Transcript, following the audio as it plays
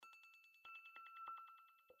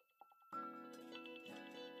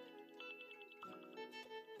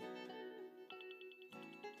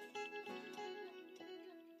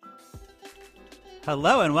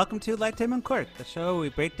Hello and welcome to Lifetime in Court, the show where we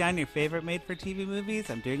break down your favorite made-for-TV movies.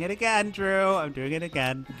 I'm doing it again, Drew. I'm doing it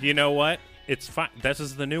again. You know what? It's fine. This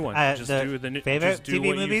is the new one. Just do the new favorite just do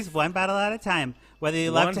TV movies, one bottle at a time. Whether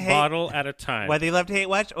you love to hate, bottle at a time. Whether you love to hate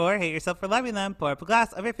watch or hate yourself for loving them, pour up a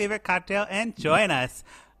glass of your favorite cocktail and join us.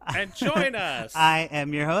 And join us. I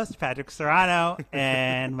am your host, Patrick Serrano,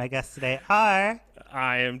 and my guests today are...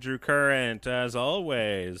 I am Drew Current, as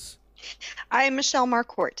always. I am Michelle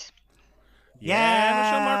Marquardt.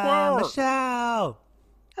 Yeah, Michelle Marquardt. Hello.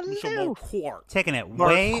 Michelle Marquardt. Taking it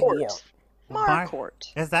way...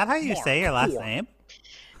 Marquardt. Is that how you say your last name?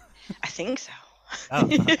 I think so. Oh,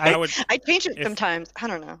 I change it sometimes. I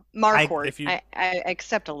don't know. Marquardt. I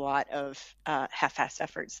accept a lot of half-assed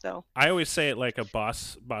efforts, though. I always say it like a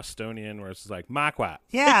Bostonian, where it's like Marquardt.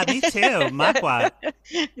 Yeah, me too. Marquardt.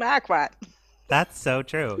 Marquardt. That's so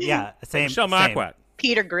true. Yeah, same. Michelle same. Marquardt.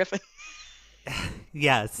 Peter Griffin.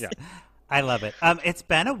 Yes. Yeah. I love it. It's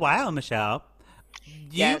been a while, Michelle. You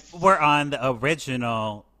Yes. were on the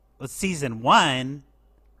original season 1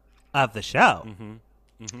 of the show. Mm-hmm.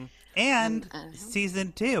 Mm-hmm. And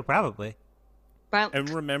season 2, probably. Well, And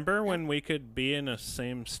remember when we could be in a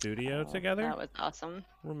same studio together? that was awesome.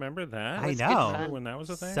 Remember that? I was good know. fun. When that was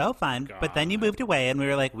a thing? So fun. But then you God. moved away and we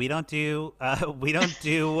were like, we don't do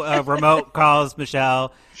remote calls,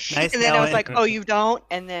 Michelle. Nice And then I was knowing- like, oh, you don't?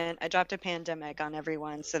 And then I dropped a pandemic on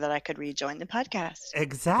everyone so that I could rejoin the podcast.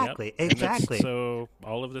 Exactly. Yep. And it's- Exactly. So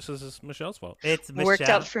all of this is Michelle's fault. It's Michelle. Worked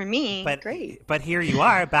out for me. But Great. But here you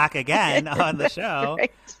are back again on the show.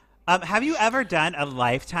 Right. Have you ever done a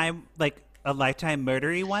lifetime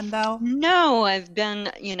murdery one though? No, I've been,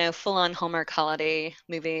 full on Hallmark holiday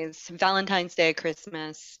movies, Valentine's Day,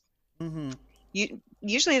 Christmas. Mm-hmm.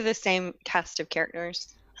 Usually the same cast of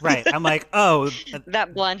characters. Right. I'm like, oh,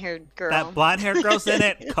 That blonde-haired girl. that blonde-haired girl's in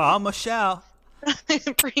it. Call Michelle.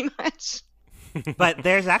 Pretty much. But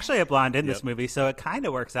there's actually a blonde in this Yep. movie, so it kind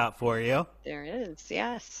of works out for you. There is,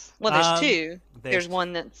 yes. Well, there's two. There's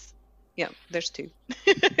one that's, there's two.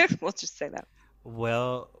 We'll just say that.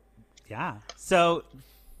 Well, yeah. So,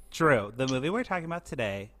 Drew, the movie we're talking about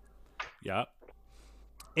today, Yeah.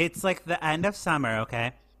 it's like the end of summer,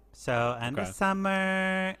 okay? So, end of Okay.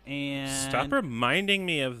 summer, and... Stop reminding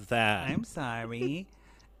me of that. I'm sorry.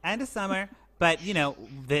 End of summer. But,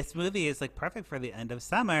 this movie is like perfect for the end of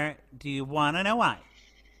summer. Do you want to know why?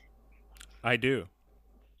 I do.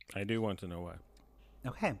 I do want to know why.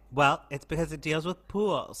 Okay. Well, it's because it deals with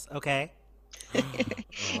pools, okay?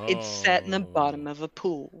 It's set in the bottom of a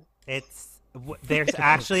pool. There's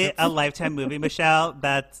actually a Lifetime movie, Michelle,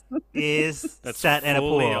 that's set in a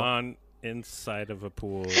fully pool. on inside of a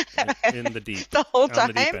pool in the deep. The whole on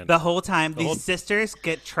the deep time? end. The whole time, The these whole- sisters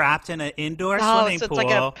get trapped in an indoor Oh, swimming so it's pool.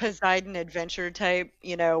 like a Poseidon adventure type,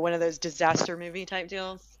 one of those disaster movie type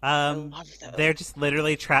deals. I love those. They're just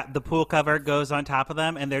literally trapped. The pool cover goes on top of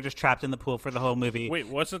them, and they're just trapped in the pool for the whole movie. Wait,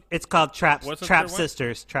 wasn't? It's called Trap Wasn't Trap there one?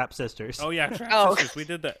 Sisters. Trap Sisters. Oh yeah, Trap Oh. Sisters. We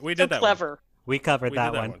did that. We So did that. clever. We covered We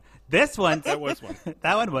that did that one. one. This one, That was one.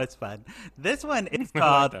 that one was fun. This one is I like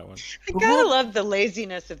called that one. I gotta love the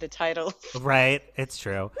laziness of the title. Right. It's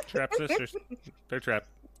true. Trap Sisters. They're trapped.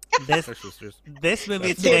 This They're sisters. this movie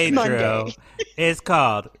That's today, Dick Drew, Monday. is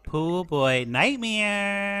called Pool Boy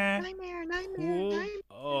Nightmare. Nightmare, Cool.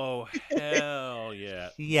 Oh hell yeah!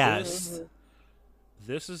 Yes.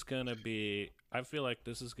 This is gonna be. I feel like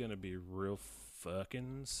this is gonna be real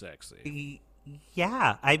fucking sexy.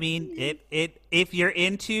 Yeah, I mean, if you're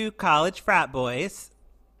into college frat boys,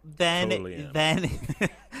 then Totally am.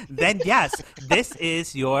 then yes, this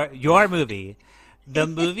is your movie. The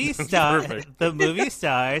movie Perfect. the movie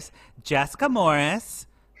stars Jessica Morris,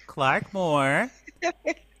 Clark Moore,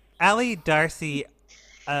 Ellie Darcy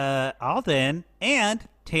Alden, and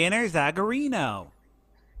Tanner Zagarino.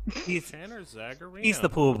 Tanner Zagarino. He's the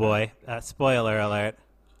pool boy. Spoiler alert.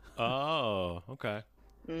 Oh, okay.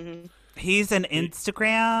 Mm-hmm. He's an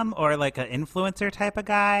Instagram or like an influencer type of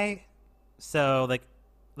guy. So like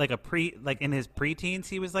in his preteens,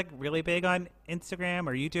 he was like really big on Instagram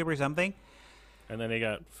or YouTube or something. And then he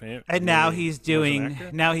got And now he's doing.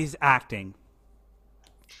 he's acting.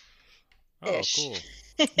 Oh, Ish.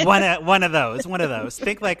 cool. one of those.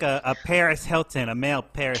 Think like a Paris Hilton, a male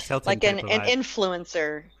Paris Hilton. Like an type of vibe.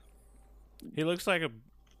 influencer. He looks like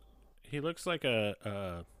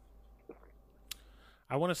a.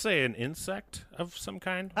 I want to say an insect of some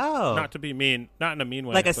kind. Oh. Not to be mean, not in a mean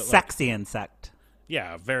way. like a but sexy insect.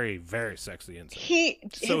 yeah, a very, very sexy insect. He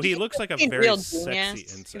looks like a seen very Real sexy Genius?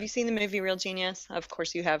 insect. Have you seen the movie Real Genius? Of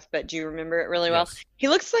course you have, but do you remember it really well? Yes. He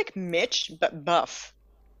looks like Mitch, but buff.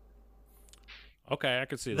 Okay, I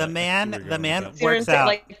could see The that. man- I could see where the you're going man with that. See what I'm works saying? out.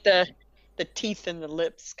 Like the teeth and the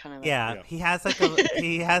lips kind of. Yeah, he has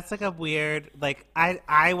like a weird like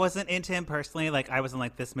I wasn't into him personally. Like I wasn't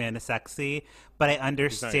like this man is sexy, but I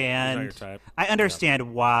understand. He's not your type. I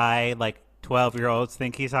understand why like 12-year-olds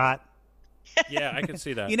think he's hot. Yeah, I can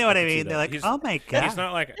see that. You know what I mean? They're like, oh my god.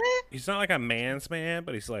 He's not like a man's man,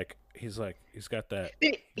 but he's got that.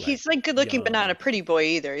 He's like good looking, but not a pretty boy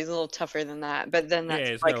either. He's a little tougher than that. But then that's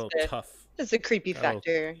he's like got a little tough. That's a creepy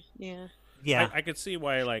factor. Yeah. Yeah, I could see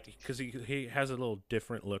why, like, because he has a little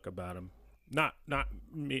different look about him. Not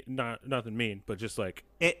nothing mean, but just like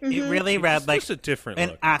it really read like just a different an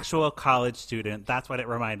look. actual college student. That's what it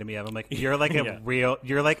reminded me of. I'm like, you're like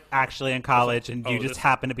you're like actually in college, and you just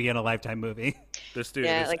happen to be in a Lifetime movie. This dude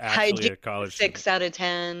is like actually a college 6 out of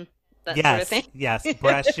 10. That yes, sort of thing. Yes.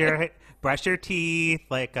 Brush your teeth.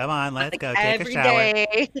 Like, come on, let's go take a shower. Every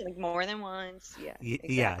day, like more than once. Yeah.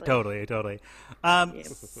 Exactly. Yeah, totally.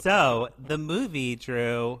 So the movie,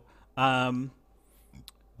 Drew.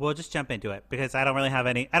 We'll just jump into it because I don't have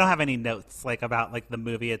any notes like about like the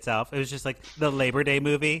movie itself. It was just like the Labor Day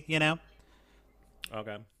movie, you know?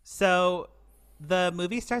 Okay. So the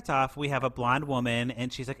movie starts off, we have a blonde woman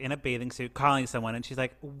and she's like in a bathing suit calling someone and she's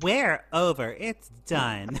like, "We're over. It's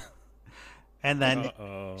done." And then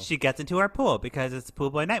she gets into our pool because it's Pool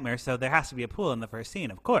Boy Nightmare, so there has to be a pool in the first scene,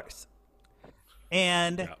 of course.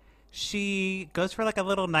 And she goes for like a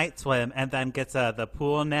little night swim and then gets the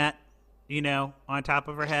pool net, you know, on top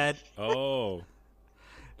of her head. Oh.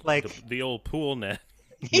 Like the old pool net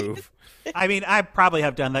move. I mean, I probably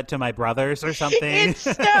have done that to my brothers or something. It's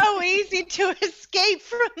so easy to escape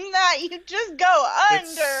from that. You just go under.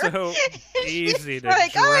 It's so easy to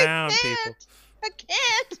drown people. I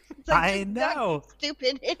can't. It's like, I know.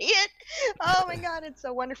 Stupid idiot. Oh my god, it's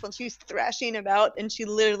so wonderful. She's thrashing about and she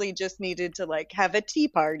literally just needed to like have a tea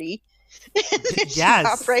party. And then she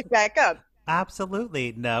popped right back up.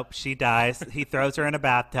 Absolutely. Nope. She dies. He throws her in a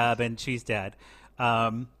bathtub and she's dead.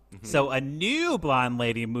 So a new blonde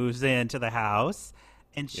lady moves into the house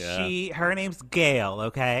and her name's Gail.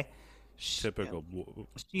 Okay. Typical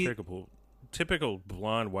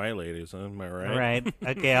blonde white ladies. Am I right?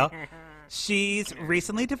 Right. Gail. She's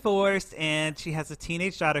recently divorced and she has a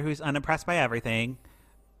teenage daughter who's unimpressed by everything.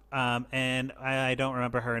 And I don't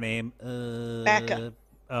remember her name. Becca.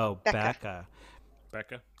 Oh, Becca.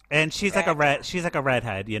 Becca. And she's like a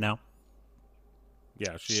redhead, you know?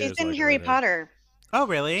 Yeah, she's is in like Harry Potter. Oh,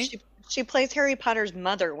 really? She plays Harry Potter's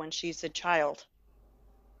mother when she's a child.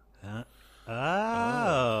 Okay. That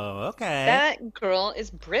girl is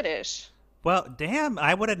British. Well, damn,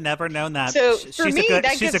 I would have never known that. So for me,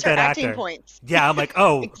 that gives her acting actor. points. Yeah, I'm like,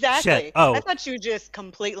 oh, exactly. Shit. Oh, I thought she was just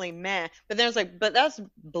completely meh. But then I was like, but that's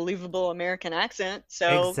believable American accent.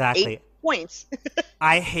 So exactly. 8 points.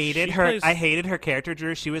 I hated her. I hated her character,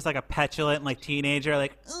 Drew. She was like a petulant, like teenager,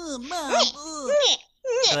 like, oh, mom,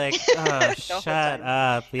 like, oh, shut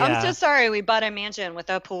up. Yeah. I'm so sorry. We bought a mansion with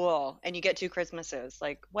a pool, and you get 2 Christmases.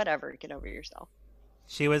 Like, whatever. Get over yourself.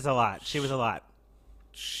 She was a lot.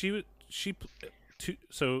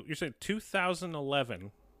 So you're saying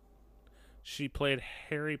 2011 she played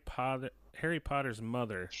Harry Potter's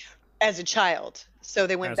mother as a child. So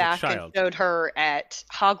they went back and showed her at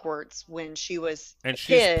Hogwarts when she was and a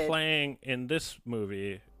she's kid. Playing in this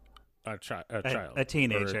movie a child, a teenager, a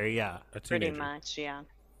teenager. Pretty much, yeah.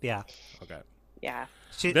 Okay. Yeah.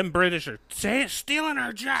 Them British are stealing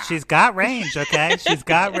her job. She's got range, okay? She's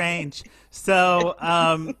got range. So,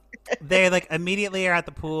 they like immediately are at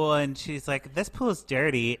the pool and she's like, this pool is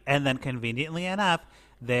dirty. And then conveniently enough,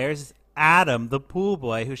 there's Adam, the pool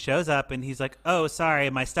boy, who shows up and he's like, oh, sorry,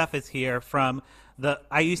 my stuff is here from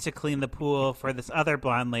I used to clean the pool for this other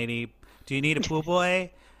blonde lady. Do you need a pool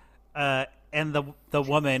boy? And the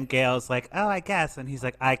woman, Gail's like, oh, I guess. And he's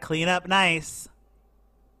like, I clean up nice.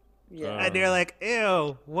 Yeah. And you're like,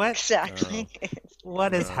 ew, what? Exactly.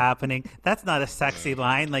 What is happening? That's not a sexy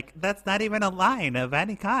line. Like, that's not even a line of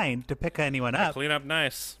any kind to pick anyone up. Clean up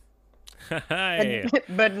nice. Hi.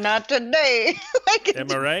 But not today.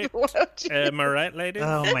 Am I right? Am I right, ladies?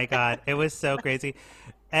 Oh, my God. It was so crazy.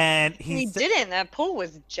 And he didn't. That pool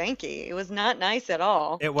was janky. It was not nice at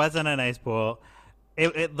all. It wasn't a nice pool.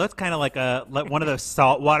 It looked kind of like one of those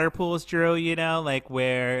saltwater pools, Drew, you know, like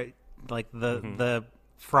where like the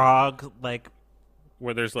frog, like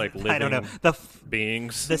where there's like living, I don't know,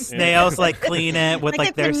 beings. The snails like clean it with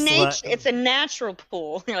like their it's a natural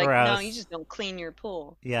pool. You're like, gross. No, you just don't clean your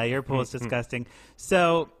pool. Yeah, your pool is disgusting.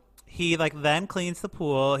 So he like then cleans the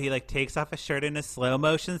pool. He like takes off his shirt in a slow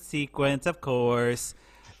motion sequence, of course.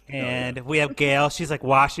 And we have Gail. She's like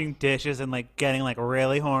washing dishes and like getting like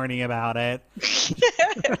really horny about it.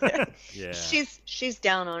 Yeah, she's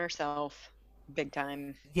down on herself. big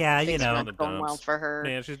time. Yeah, Things down are in the not going well dumps. for her.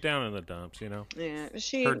 Man, she's down in the dumps.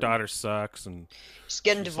 Yeah, Her daughter sucks, and she's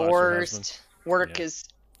getting she's lost her husband. divorced. Work Yeah. is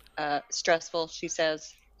stressful, she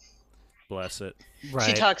says. bless it, right.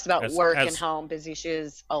 She talks about As- work as- and how busy she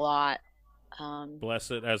is a lot.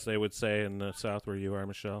 bless it, as they would say in the South where you are,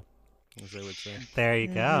 Michelle, as they would say. There you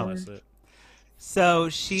go. Bless it. So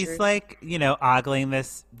she's True. like, ogling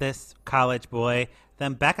this college boy.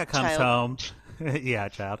 Then Becca comes home. Yeah,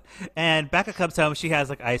 child. And Becca comes home. She has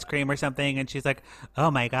like ice cream or something, and she's like, "Oh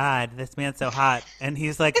my god, this man's so hot." And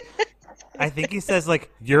he's like, I think he says like,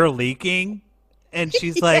 "You're leaking," and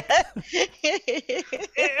she's like,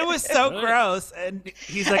 "It was so gross." And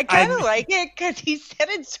he's I like, kind of like it because he said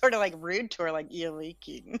it sort of like rude to her, like, "You're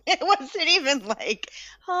leaking." It wasn't even like,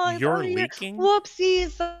 "Oh, You're oh, leaking?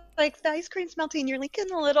 Whoopsies! Like the ice cream's melting. You're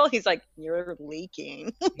leaking a little." He's like, "You're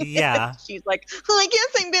leaking." Yeah. She's like, "Well, I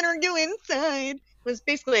guess I better go inside." It was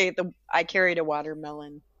basically I carried a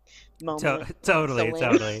watermelon moment. Totally.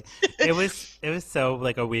 So lame. It was so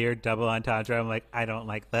like a weird double entendre. I'm like, I don't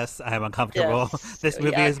like this. I'm uncomfortable. Yes. This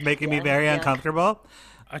movie Yeah, is making me yeah, very yeah. uncomfortable.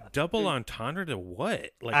 A double entendre to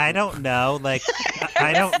what? Like, I don't know. Like,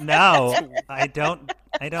 I don't know. I don't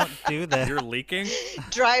do this. You're leaking.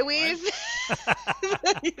 Dry weave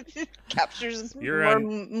captures You're more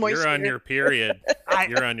on. moisture. You're on your period.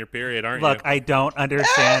 You're on your period, aren't Look, you? I don't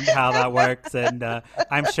understand how that works, and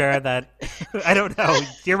I'm sure that I don't know.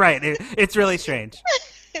 You're right. It's really strange.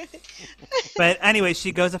 But anyway,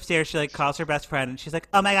 she goes upstairs. She like calls her best friend, and she's like,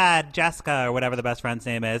 "Oh my God, Jessica," or whatever the best friend's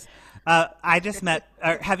name is. I just met.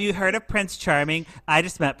 Have you heard of Prince Charming? I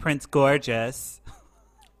just met Prince Gorgeous.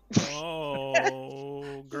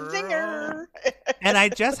 Oh, girl. Zinger. And I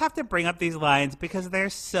just have to bring up these lines because they're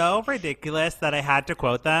so ridiculous that I had to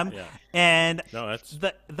quote them. Yeah. And No, that's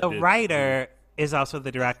the writer is also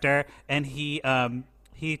the director, and he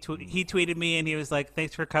tweeted me and he was like,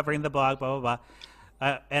 "Thanks for covering the blog, blah blah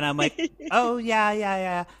blah." And I'm like, "Oh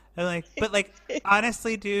yeah." I'm like, but like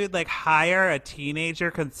honestly, dude, like hire a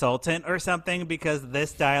teenager consultant or something because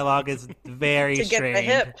this dialogue is very To get strange. the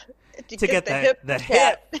hip. To get the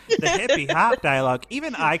hippie hop dialogue.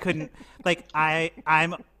 Even I couldn't, like,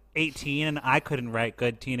 I'm 18 and I couldn't write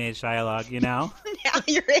good teenage dialogue, Now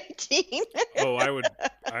you're 18. Oh, I would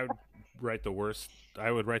write the worst. I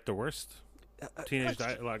would write the worst teenage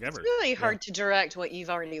dialogue ever. It's really hard to direct what you've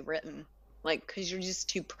already written, like, because you're just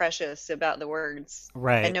too precious about the words,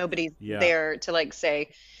 Right. and nobody's Yeah. there to like say.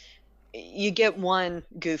 You get one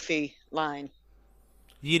goofy line.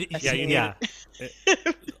 You need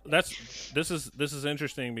This is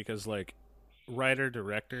interesting because like writer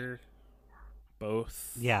director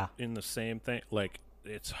both in the same thing. Like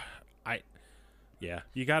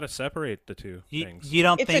you got to separate the two things. You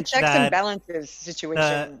don't It's think a checks that and balances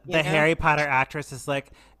situation. the Harry Potter actress is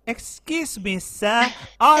like, "Excuse me, sir,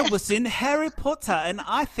 I was in Harry Potter and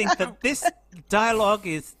I think that this dialogue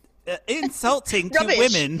is insulting to Rubbish.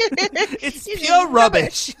 women. It's This is pure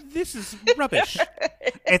rubbish. This is rubbish.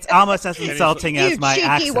 It's almost as insulting as You my cheeky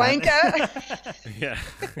accent. wanker.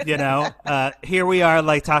 Yeah. Here we are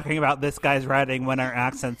like talking about this guy's writing when our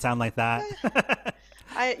accents sound like that.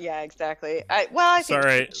 Yeah, exactly. I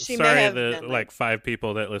think she may sorry have the been, like 5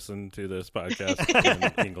 people that listen to this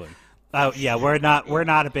podcast in England. Oh yeah, we're not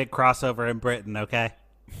a big crossover in Britain, okay?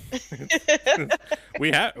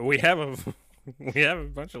 We have a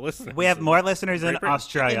bunch of listeners. We have more listeners in Great Britain.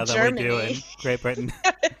 Australia In than we do in Germany. Great Britain.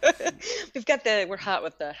 we're hot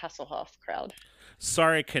with the Hasselhoff crowd.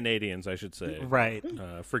 Sorry, Canadians, I should say. Right.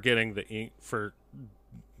 For getting for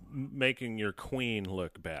making your queen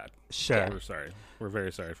look bad. Sure. We're sorry. We're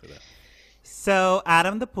very sorry for that. So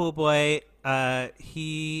Adam the pool boy,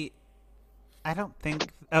 they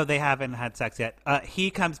haven't had sex yet.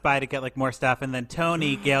 He comes by to get like more stuff, and then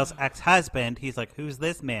Tony, Gail's ex-husband, he's like, "Who's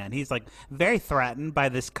this man?" He's like very threatened by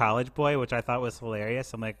this college boy, which I thought was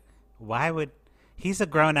hilarious. I'm like, why would he's a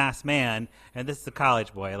grown-ass man and this is a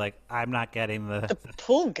college boy? Like, I'm not getting The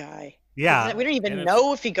pool guy. Yeah. We don't even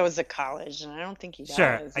know if he goes to college, and I don't think he does.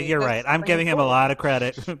 Sure, He you're goes right. to I'm spring giving him a pool. lot of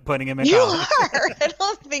credit, putting him in You college. are. I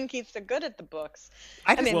don't think he's so good at the books.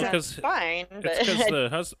 I mean, Well, that's fine, but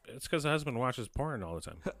it's because the husband watches porn all the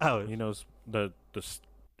time. Oh, He knows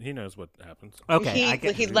he knows what happens. okay. I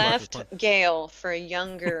get he He watches left porn. Gail for a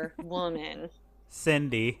younger woman,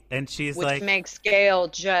 Cindy, and she's which like, makes Gail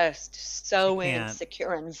just so She can't.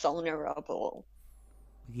 insecure and vulnerable.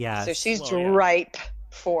 "Yes, So she's Well, yeah. ripe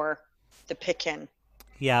for the picking.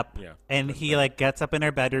 yep." Yeah. And that's he fair. like gets up in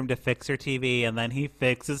her bedroom to fix her TV, and then he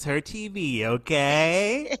fixes her TV.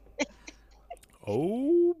 Okay.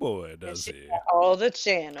 Oh boy, does he? All the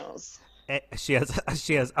channels. She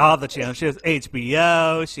has all the channels. She has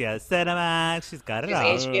HBO. She has Cinemax. She's got it She all.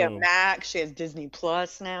 has HBO Max. She has Disney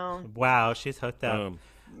Plus now. Wow, she's hooked up.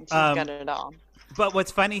 She's got it all. But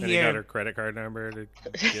what's funny and here? You got her credit card number to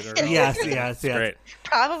get her. Yes. Great.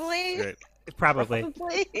 Probably. Great. Probably.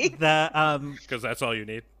 The because that's all you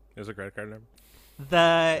need is a credit card number.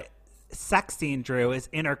 The sex scene, Drew, is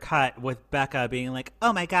intercut with Becca being like,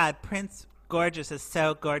 "Oh my God, Prince Gorgeous is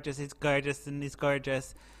so gorgeous. He's gorgeous and he's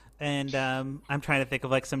gorgeous." And I'm trying to think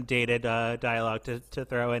of like some dated dialogue to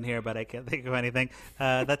throw in here, but I can't think of anything.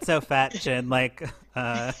 That's so fetch and like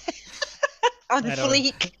on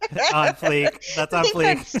fleek. On fleek. That's on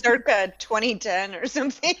fleek. That's circa 2010 or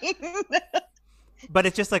something. But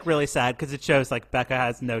it's just like really sad because it shows like Becca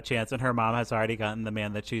has no chance and her mom has already gotten the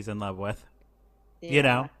man that she's in love with. Yeah. You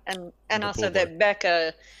know? And also that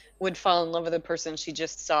Becca would fall in love with a person she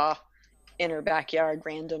just saw in her backyard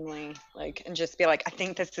randomly, like, and just be like, I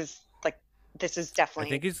think this is definitely I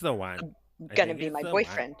think he's the one. Gonna be my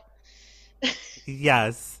boyfriend.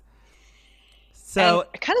 Yes. So and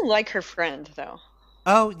I kind of like her friend though.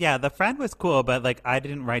 Oh yeah, the friend was cool, but like I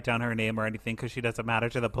didn't write down her name or anything because she doesn't matter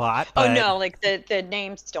to the plot. But... Oh no, like the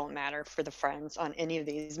names don't matter for the friends on any of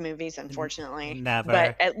these movies, unfortunately. Never.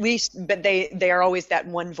 But at least, they are always that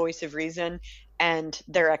one voice of reason, and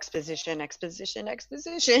their exposition. That's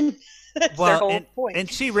their whole point.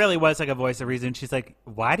 And she really was like a voice of reason. She's like,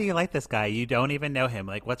 "Why do you like this guy? You don't even know him.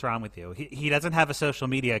 Like, what's wrong with you? He doesn't have a social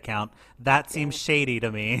media account. That seems shady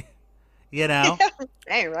to me." You know?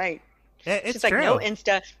 Hey, right. It's She's like, true. no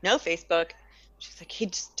Insta, no Facebook. She's like, he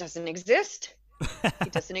just doesn't exist.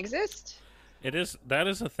 He doesn't exist. That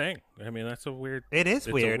is a thing. I mean, that's a weird. It is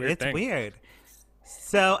weird. It's thing. weird.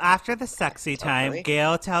 So after the sexy time,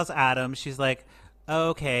 Gail tells Adam, she's like,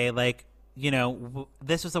 "Okay, like, you know,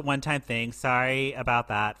 this was a one-time thing. Sorry about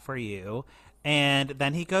that for you." And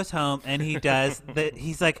then he goes home and he does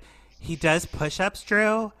he does push-ups,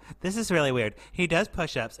 Drew. This is really weird. He does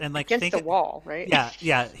push-ups and like against the wall, right?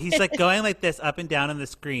 Yeah. He's like going like this up and down on the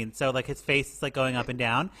screen. So like his face is like going up and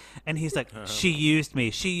down, and he's like, "She used me.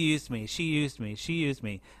 She used me. She used me. She used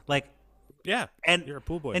me." Like, yeah. And you're a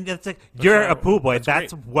pool boy. And it's like you're a pool boy.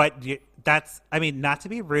 That's great. what you. That's. I mean, not to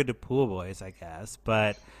be rude to pool boys, I guess,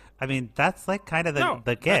 but I mean that's like kind of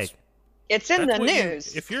the gig. It's in the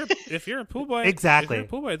news. If you're a pool boy, exactly. If you're a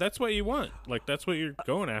pool boy, that's what you want. Like that's what you're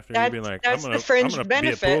going after. That's, you're being like, that's I'm gonna, the fringe I'm gonna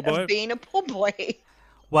benefit be a pool boy. of being a pool boy.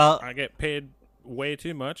 Well, I get paid way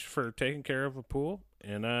too much for taking care of a pool,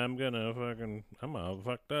 and I'm gonna fuck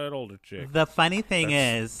that older chick. The funny thing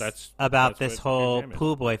is about this whole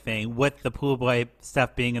pool boy thing with the pool boy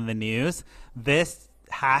stuff being in the news. This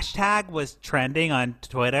hashtag was trending on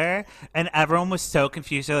Twitter, and everyone was so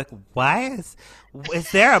confused. They're like, "Why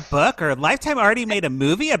is there a book or Lifetime already made a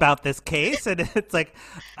movie about this case?" And it's like,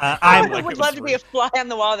 I would love to be a fly on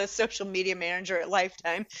the wall, the social media manager at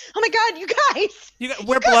Lifetime. Oh my God, you guys!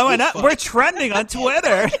 We're blowing up. We're trending on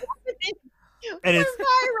Twitter. And it's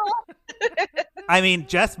viral. I mean,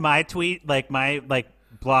 just my tweet, like my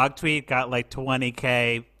blog tweet, got like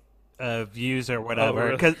 20K views or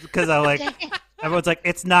whatever. Because I'm like. Everyone's like,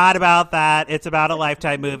 it's not about that. It's about a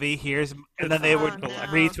Lifetime movie. And then they would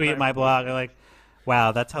retweet my blog. I'm like,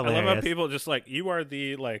 wow, that's hilarious. I love how people just like, you are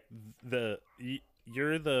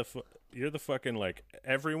you're the fucking like,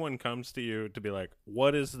 everyone comes to you to be like,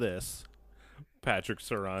 what is this, Patrick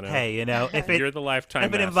Serrano? Hey, you know, you're the Lifetime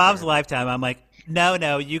if it involves Lifetime, I'm like,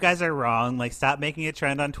 no, you guys are wrong. Like, stop making it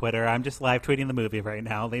trend on Twitter. I'm just live tweeting the movie right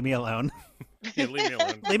now. Leave me alone. Yeah, leave me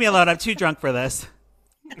alone. Leave me alone. I'm too drunk for this.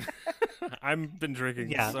 I've been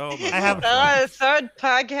drinking so much. I have third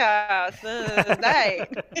podcast night.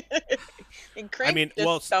 And crank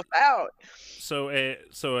this stuff out. So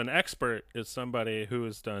an expert is somebody who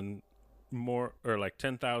has done more or like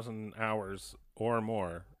 10,000 hours or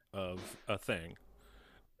more of a thing,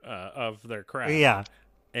 of their craft. Yeah.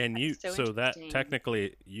 And that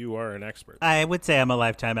technically you are an expert. I would say I'm a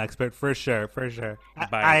Lifetime expert for sure.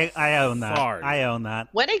 I own that. I own that.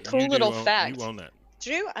 What a cool little fact. You own that.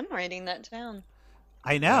 Drew, I'm writing that down.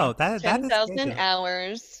 I know that 10,000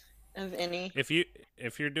 hours of any. If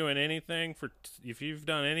you're doing anything if you've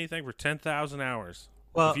done anything for 10,000 hours,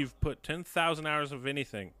 well, if you've put 10,000 hours of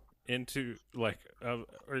anything into or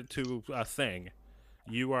to a thing,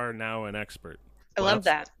 you are now an expert. I love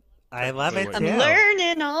that. I love it too. I'm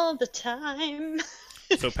learning all the time.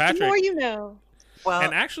 So Patrick, the more you know. Well,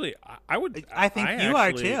 and actually, I think you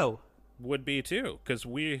are too. Would be too, because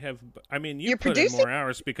we have. I mean, you put in more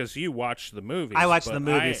hours because you watched the movie. I watched the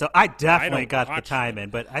movie, so I definitely got the time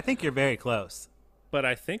in. But I think you're very close. But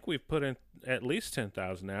I think we've put in at least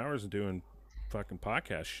 10,000 hours doing fucking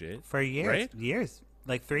podcast shit for years. Right? Years,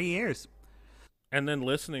 like 3 years. and then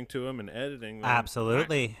listening to them and editing them.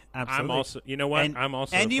 Absolutely. I'm also, you know what? I'm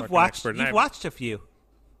also and a you've fucking watched expert. you've watched a few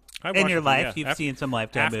in your life. You've seen some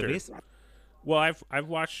Lifetime movies, Well, I've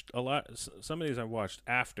watched a lot. Some of these I've watched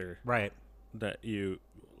after right? That you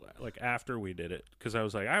like after we did it, because I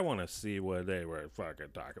was like, I want to see what they were fucking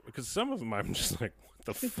talking about, because some of them I'm just like, what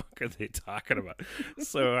the fuck are they talking about?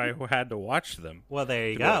 So I had to watch them. Well, there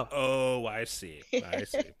you go. Oh, I see.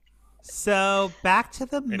 So back to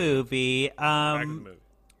the movie. Back to the movie.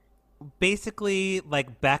 Basically,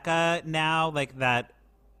 like Becca now, like that.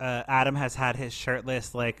 Adam has had his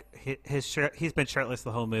shirtless, like his shirt. He's been shirtless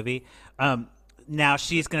the whole movie. Now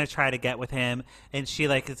she's gonna try to get with him, and she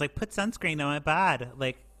like is like, put sunscreen on my bod,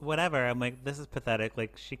 like whatever. I'm like, this is pathetic.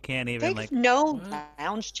 Like she can't even like no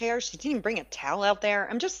lounge chairs. She didn't even bring a towel out there.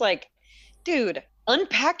 I'm just like, dude,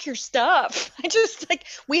 unpack your stuff. I just like,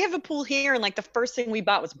 we have a pool here, and like the first thing we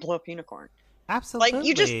bought was blow up unicorn. Absolutely. Like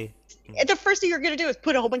you just the first thing you're gonna do is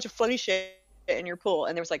put a whole bunch of floaty shit in your pool,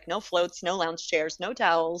 and there was like no floats, no lounge chairs, no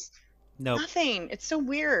towels, nothing. It's so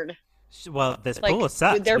weird. Well, this pool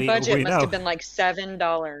sucks. Their budget must have been like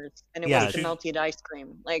 $7, and it was the melted ice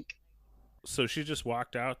cream. Like, so she just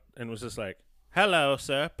walked out and was just like, "Hello,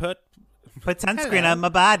 sir. Put sunscreen on my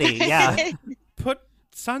body." Yeah. Put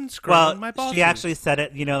sunscreen on my body. She actually said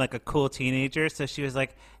it, like a cool teenager. So she was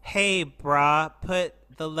like, "Hey, brah, put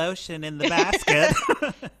the lotion in the basket."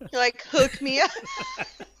 You're like, hook me up.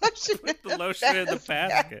 Put the lotion in the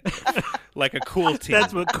basket. Like a cool teen.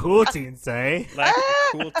 That's what cool teens say. Like a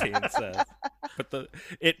cool teen says. But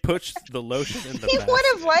it puts the lotion in the basket. He would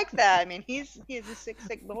have liked that. I mean, he's a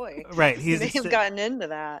sick boy. Right. He may have gotten into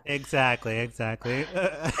that. Exactly.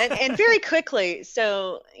 and very quickly,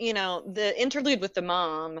 so, the interlude with the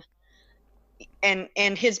mom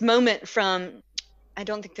and his moment from, I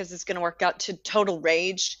don't think this is going to work out, to total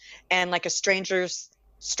rage and like a Stranger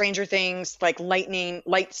Things, like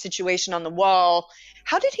light situation on the wall.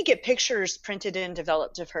 How did he get pictures printed and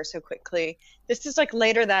developed of her so quickly? This is like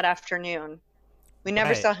later that afternoon. We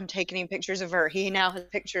never saw him take any pictures of her. He now has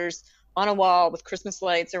pictures on a wall with Christmas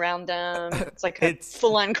lights around them. It's like a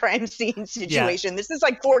full-on crime scene situation. Yeah. This is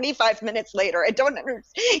like 45 minutes later. I don't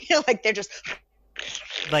understand. Like they're just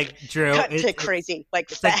like Drew, cut to crazy,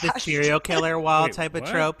 like it's fast. Like the serial killer wall type of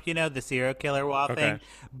trope, the serial killer wall thing.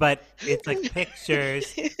 But it's like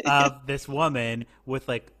pictures of this woman with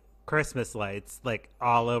like Christmas lights like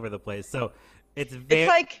all over the place. So it's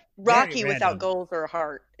like Rocky without gold or a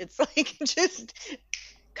heart. It's like just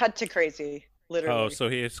cut to crazy, literally. Oh, so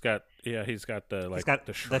he's got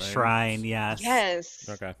the shrine, yes. Yes.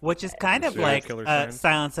 Okay. Which is kind of like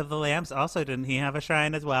Silence of the Lambs. Also, didn't he have a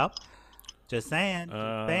shrine as well? Just saying.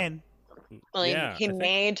 Well, he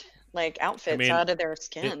made like outfits out of their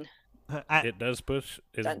skin. It does put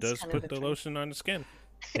the lotion on the skin.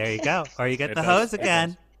 There you go. Or you get the hose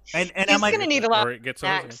again. And he's I'm like, going to need a lot of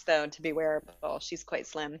snacks, though, to be wearable. She's quite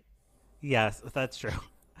slim. Yes, that's true.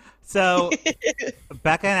 So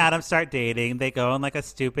Becca and Adam start dating. They go on like a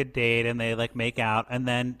stupid date and they like make out. And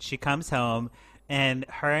then she comes home and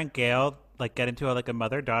her and Gail like get into a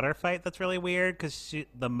mother-daughter fight. That's really weird because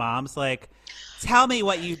the mom's like, tell me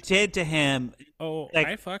what you did to him. Oh, like,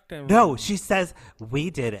 I fucked him. No, she says, we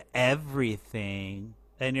did everything.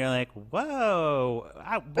 And you're like, whoa.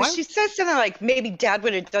 But she says something like, maybe Dad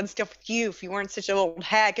would have done stuff with you if you weren't such an old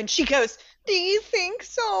hack. And she goes, do you think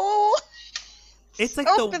so? It's like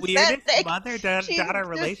the weirdest mother-daughter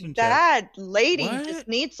relationship. That lady just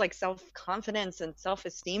needs like self-confidence and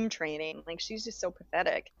self-esteem training. Like she's just so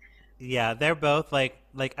pathetic. Yeah, they're both like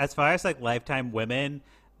as far as like Lifetime women,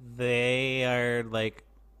 they are like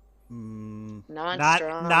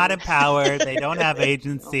not empowered. They don't have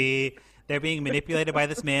agency. They're being manipulated by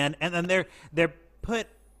this man, and then they're put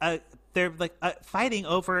they're like fighting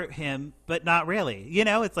over him, but not really.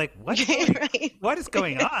 It's like what is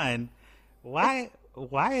going on? Why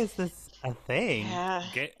is this a thing? Yeah.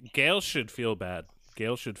 Gail should feel bad.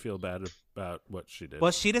 Gail should feel bad about what she did. Well,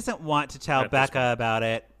 she doesn't want to tell Becca about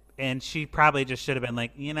it, and she probably just should have been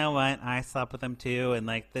like, you know what, I slept with him too, and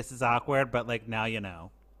like this is awkward, but like now you know.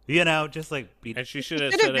 Just like and she should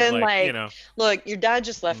have said it like, look, your dad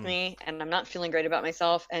just left me, and I'm not feeling great about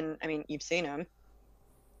myself, and I mean, you've seen him.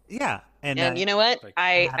 Yeah, and you know what? Like,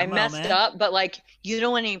 I messed up, but like, you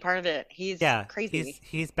don't want any part of it. He's crazy.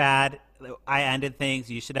 He's bad. I ended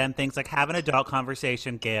things. You should end things. Like, have an adult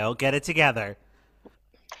conversation, Gail. Get it together.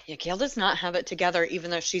 Yeah, Gail does not have it together,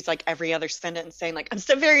 even though she's like every other sentence saying like, I'm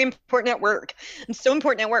so very important at work. I'm so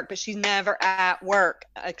important at work, but she's never at work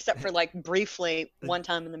except for like briefly one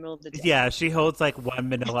time in the middle of the day. Yeah, she holds like one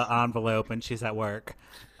manila envelope when she's at work.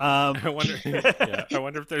 I wonder. Yeah, I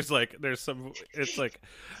wonder if there's some. It's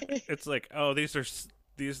like oh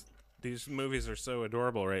these movies are so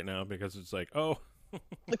adorable right now because it's like oh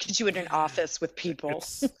Look at you in an office with people.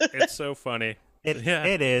 it's so funny.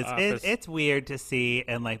 It is. It's weird to see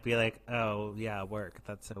and like be like, oh yeah, work.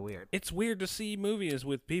 That's so weird. It's weird to see movies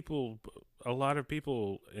with people, a lot of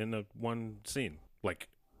people in one scene. Like,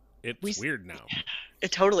 it's weird now.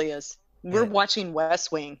 It totally is. We're watching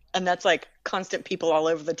West Wing, and that's like constant people all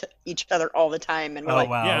over each other all the time. And we're like,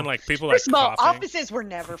 wow. Yeah, and like people first are of all, coughing. offices were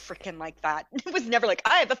never freaking like that. It was never like,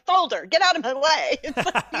 I have a folder, get out of my way. It's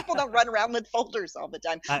like people don't run around with folders all the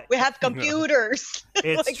time. We have computers.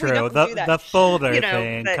 It's like, we true. don't do that. The folder You know,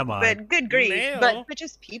 thing. Come on. But good grief. Mail. But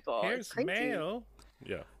just people. Here's It's crazy. mail.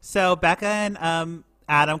 Yeah. So Becca and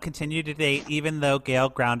Adam continue to date, even though Gail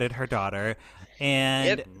grounded her daughter,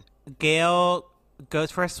 and Yep. Gail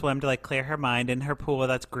goes for a swim to like clear her mind in her pool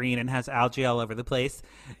that's green and has algae all over the place,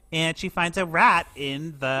 and she finds a rat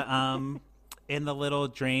in the little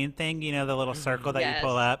drain thing, you know, the little circle that you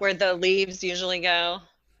pull up where the leaves usually go.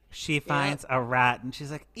 She finds a rat and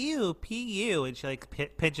she's like, ew, P-U, and she like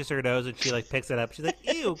pinches her nose and she like picks it up. She's like,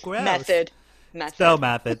 ew, gross. Method. So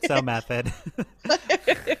method.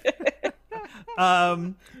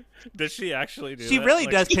 Does she actually do She that? really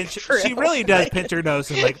Like, does pinch. She really does pinch her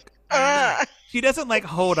nose and like. She doesn't like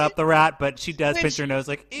hold up the rat, but she does pinch her nose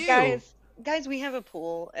like, ew. Guys, we have a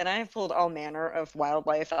pool, and I have pulled all manner of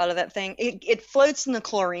wildlife out of that thing. It floats in the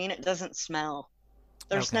chlorine. It doesn't smell.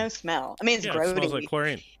 There's no smell. I mean, it's grody. It smells like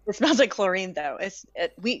chlorine. It smells like chlorine, though.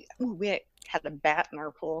 We had a bat in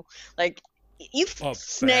our pool. Like,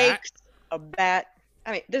 snakes, a bat.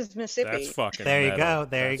 I mean, this is Mississippi. That's fucking There you metal. go.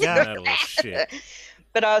 There you That's go. metal as shit.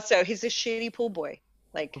 But also, he's a shitty pool boy.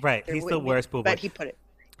 Like, Right, he's the worst pool boy. But he put it.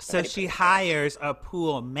 So she hires a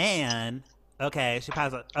pool man. Okay, she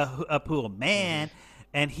hires a pool man,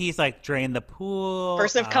 and he's like drain the pool.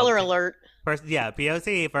 Person of color alert.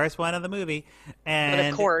 POC, first one of the movie. And But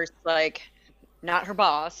of course, like, not her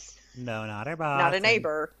boss. No, not her boss. Not a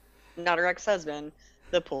neighbor. Not her ex-husband.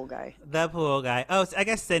 The pool guy. The pool guy. Oh, I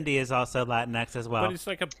guess Cindy is also Latinx as well. But he's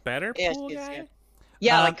like a better pool guy?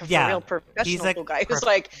 Yeah, like a real professional he's like pool guy who's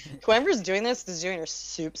like, whoever's doing this is doing a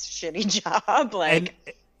soup's shitty job. Like,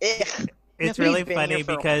 it's really funny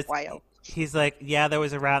because he's like, yeah, there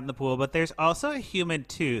was a rat in the pool, but there's also a human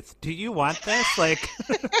tooth. Do you want this? Like,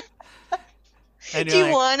 do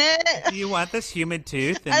you want it? Do you want this human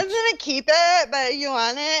tooth? And I was gonna keep it, but you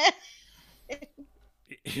want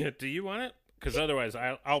it? Do you want it? Because otherwise,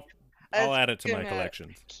 I'll add it to my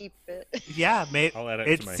collection. Keep it. Yeah, maybe.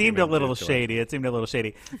 It seemed a little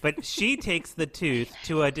shady. But she takes the tooth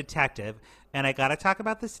to a detective, and I got to talk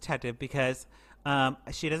about this detective because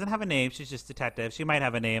she doesn't have a name. She's just detective. She might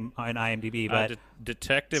have a name on IMDb, but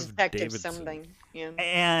Detective Davidson. Something. Yeah.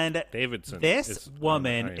 And Davidson. This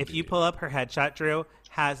woman, if you pull up her headshot, Drew,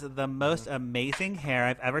 has the most amazing hair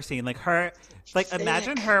I've ever seen. Like her, like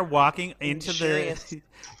imagine her walking into the.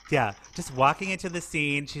 Yeah, just walking into the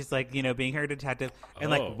scene. She's like, you know, being her detective, and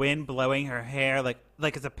like wind blowing her hair, like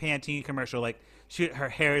it's a Pantene commercial. Like her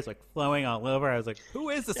hair is like flowing all over. I was like, who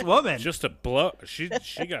is this woman? Just a blow. She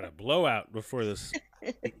got a blowout before this.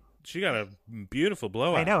 She got a beautiful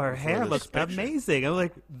blowout. I know her hair looks amazing. I'm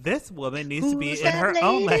like, this woman needs to be in her lady?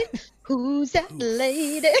 own life. Who's that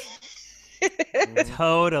lady?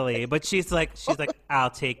 Totally, but she's like, I'll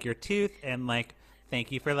take your tooth and like,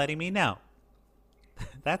 thank you for letting me know.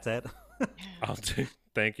 That's it.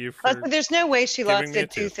 Thank you for. There's no way she lost a tooth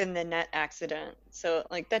tooth in the net accident. So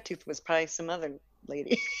like that tooth was probably some other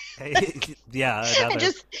lady. Yeah, I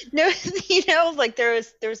just no, you know, like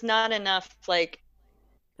there's not enough like.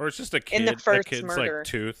 Or it's just a kid. In the first kid's murder. like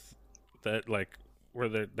tooth that like where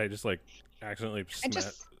they just like accidentally.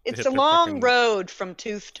 It's a long road from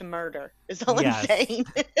tooth to murder. Is all I'm saying.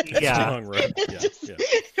 Yeah, long road.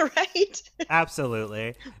 Right.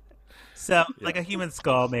 Absolutely. So, like a human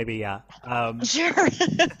skull, maybe, yeah. Sure.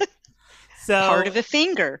 So part of a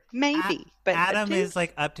finger, maybe. But Adam is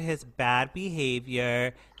like up to his bad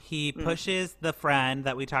behavior. He pushes the friend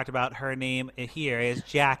that we talked about. Her name here is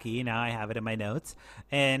Jackie. Now I have it in my notes.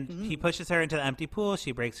 And he pushes her into the empty pool.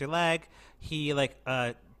 She breaks her leg. He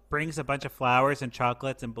brings a bunch of flowers and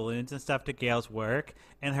chocolates and balloons and stuff to Gail's work.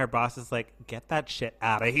 And her boss is like, get that shit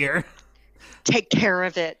out of here. Take care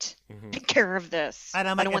of it. Mhm. Take care of this. And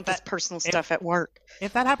I'm I like, don't if want this that- personal if- stuff at work.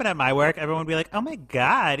 If that happened at my work, everyone would be like, "Oh my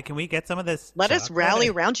god, can we get some of this? Let us chocolate?" rally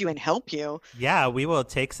around you and help you. Yeah, we will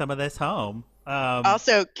take some of this home.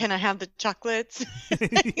 Also, can I have the chocolates?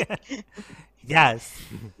 Yes,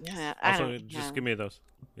 Yeah, I Also, don't just know. give me those.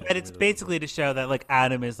 Yeah, but give it's me those. basically to show that like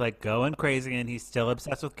Adam is like going crazy and he's still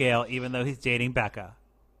obsessed with Gail, even though he's dating Becca.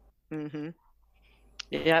 Mm-hmm.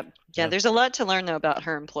 Yep. Yeah, Yeah. there's a lot to learn though about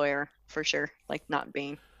her employer for sure. Like not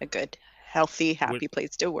being a good, healthy, happy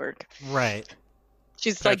place to work. Right.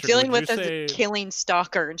 She's like Patrick, dealing would with you a say- killing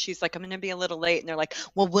stalker, and she's like, "I'm gonna be a little late," and they're like,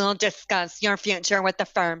 "Well, we'll discuss your future with the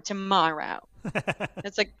firm tomorrow."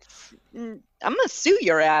 It's like, I'm gonna sue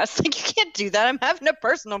your ass. Like you can't do that. I'm having a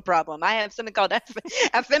personal problem. I have something called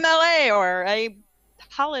FMLA or a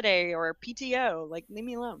holiday or PTO. Like leave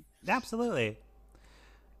me alone. Absolutely.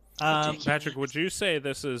 Ridiculous. Patrick, would you say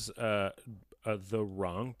this is the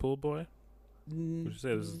wrong pool boy? Would you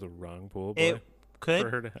say this is the wrong pool boy It for could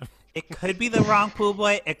her to have? it could be the wrong pool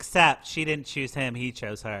boy, except she didn't choose him; he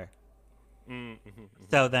chose her. Mm-hmm.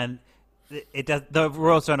 So then, it does. The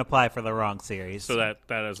rules don't apply for the wrong series. So that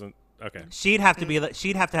doesn't. Okay. she'd have to be.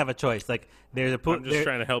 She'd have to have a choice. Like there's a pool. I'm just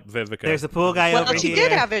trying to help Vivica. There's a pool guy Well, over she here.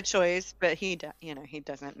 did have a choice, but he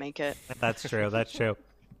doesn't make it. That's true. That's true.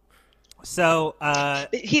 So,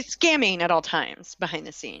 He's scamming at all times behind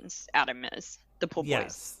the scenes. Adam is the pool boy.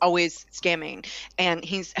 Yes. Always scamming, and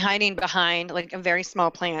he's hiding behind like a very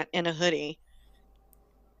small plant in a hoodie.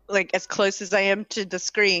 Like as close as I am to the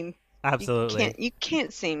screen, absolutely. you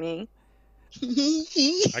can't see me.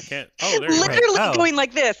 I can't. Oh, there you go. Literally Oh. going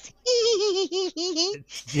like this.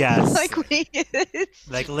 Yes. Like when he is.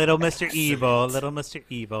 Like little Mr. Evil, little Mr.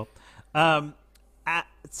 Evil.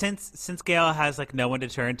 Since Gail has like no one to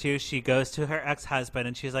turn to, she goes to her ex-husband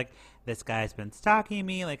and she's like, "This guy's been stalking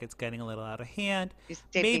me. Like it's getting a little out of hand. He's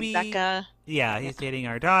dating Maybe- Becca. Yeah, he's dating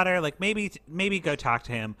our daughter. Like maybe go talk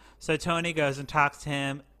to him." So Tony goes and talks to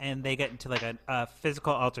him, and they get into like a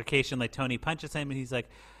physical altercation. Like Tony punches him, and he's like,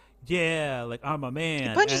 "Yeah, like I'm a man."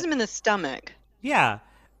 He punches And- him in the stomach. Yeah,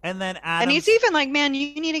 and then Adam. And he's even like, "Man,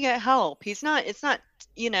 you need to get help." It's not,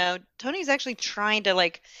 Tony's actually trying to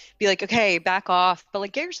like be like, "Okay, back off, but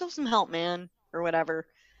like get yourself some help, man," or whatever.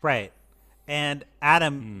 Right. And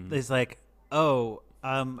Adam is like, "Oh,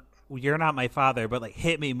 you're not my father, but like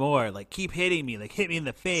hit me more. Like keep hitting me. Like hit me in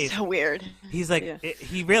the face." So weird. He's like, Yeah.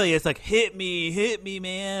 he really is like, hit me,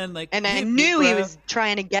 man. Like, And I hit me, knew he bro." was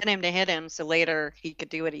trying to get him to hit him so later he could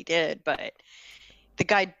do what he did, but the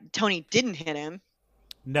guy Tony didn't hit him.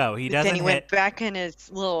 No, he But doesn't then he hit went back in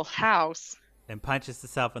his little house, and punches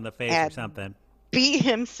himself in the face or And- something. beat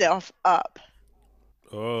himself up,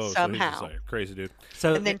 Oh, so he's somehow. just like a crazy dude.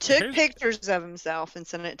 So and then took here's- pictures of himself and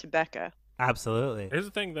sent it to Becca. absolutely, Here's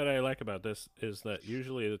the thing that I like about this is that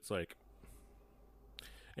usually it's like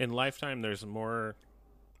in Lifetime there's more.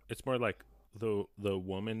 It's more like the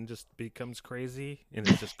woman just becomes crazy and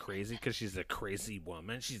it's just crazy because she's a crazy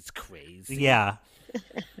woman. She's crazy. yeah,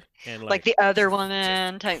 And Like the other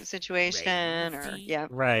woman type situation, or crazy. yeah.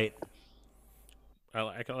 right. I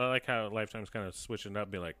like how Lifetime's kind of switching up,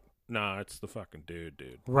 and be like, nah, it's the fucking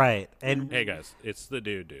dude. Right. And Hey guys, it's the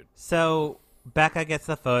dude. so Becca gets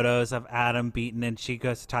the photos of Adam beaten, and she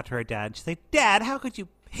goes to talk to her dad. And she's like, "Dad, how could you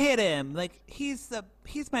hit him? Like he's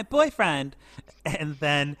my boyfriend." And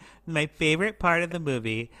then my favorite part of the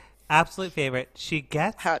movie, absolute favorite, she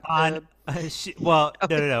gets Hot on. tub.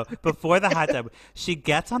 No. Before the hot tub, she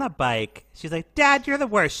gets on a bike. She's like, "Dad, you're the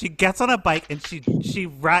worst." She gets on a bike and she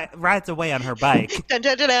rides away on her bike. Dun,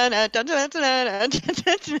 dun, dun, dun, dun, dun, dun, dun, dun,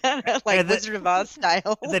 dun, dun, dun, like And the- Wizard of Oz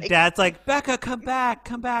style. The Like, dad's like, "Becca, come back.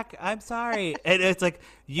 I'm sorry." And it's like,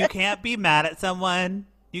 you can't be mad at someone.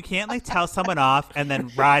 You can't like tell someone off and then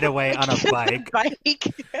ride away on a bike. bike. Be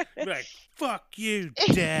like, fuck you,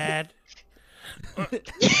 Dad. You have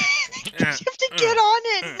to get on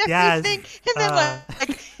it and Yes. everything, and then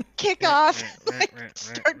like kick off, like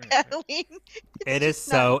start pedaling. It is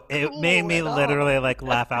not so. It cool made me at all. literally like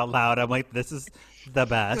laugh out loud. I'm like, this is the It was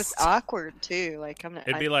best. awkward too. Like I'm not.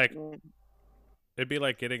 It'd be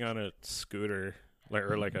like getting on a scooter,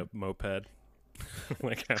 or like a moped.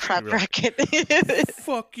 Like crap having to be like, racket.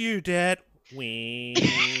 fuck you, Dad. Wee.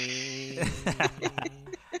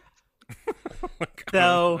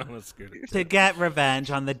 So- on a scooter. To get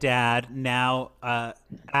revenge on the dad, now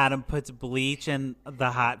Adam puts bleach in the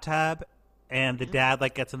hot tub, and the dad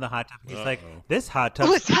like gets in the hot tub. He's like, Uh-oh. "This hot Oh,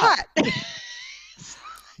 tub's it's hot.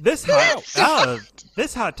 This hot. Oh,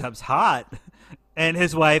 this hot tub's hot." And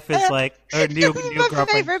his wife is like, her new This is new my girlfriend.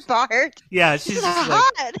 favorite part. Yeah, she's It's just like,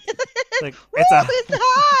 hot. like Woo, it's a it's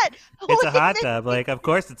hot. it's a Holy hot tub. Like, of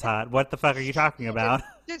course it's hot. What the fuck are you talking about?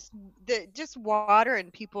 just water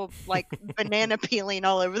and people like banana peeling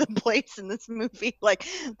all over the place in this movie. Like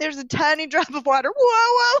there's a tiny drop of water.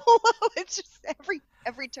 Whoa, whoa, whoa! It's just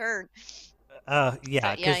every turn. Yeah, But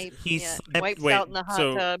yeah, because he yeah, slipped. wipes Wait, out in the hot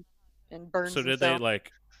so- tub and burns So did himself. they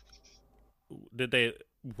like?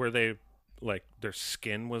 Were they like their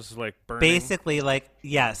skin was like burning? Basically, like,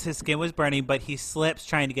 yes, his skin was burning, but he slips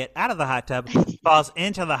trying to get out of the hot tub, falls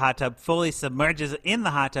into the hot tub, fully submerges in the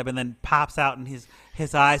hot tub, and then pops out, and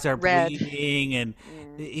his eyes are Red. bleeding, and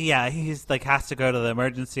yeah, he's like has to go to the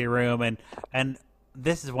emergency room, and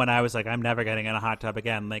this is when I was like, I'm never getting in a hot tub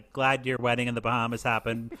again. Like, glad your wedding in the Bahamas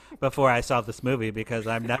happened before I saw this movie because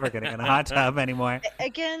I'm never getting in a hot tub anymore.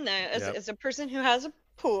 Again, though, Yep. as a person who has a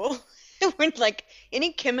pool, when like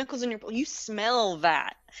any chemicals in your pool, you smell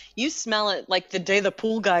that. You smell it like the day the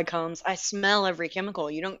pool guy comes. I smell every chemical.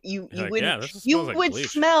 You don't. You You're like, wouldn't. yeah, this You smells like would bleach.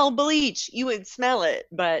 smell bleach. You would smell it,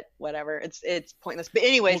 but whatever. It's pointless. But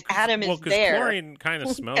anyways, Well, 'cause- Adam is well, 'cause there. chlorine kind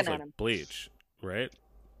of smells Looking like at him. bleach, right?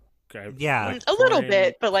 Okay, Yeah. like A little chlorine-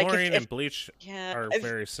 bit, but, like, if- chlorine if- and bleach Yeah, are if-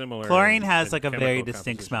 very similar. Chlorine in- has in like a chemical very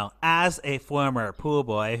distinct composition. smell. As a former pool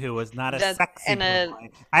boy who was not a That's- sexy and pool a- boy,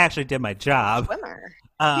 I actually did my job. swimmer,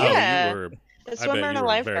 Oh, Yeah. you were. the I bet swimmer and you a were very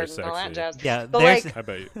lifeguard and all that sexy. jazz. Yeah, But there's like,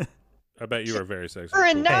 I bet you were very sexy. for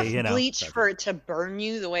Cool. enough you know. bleach for it to burn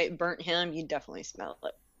you the way it burnt him, you definitely smell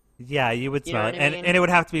it. yeah, you would You know smell it, what I mean? and it would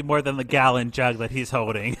have to be more than the gallon jug that he's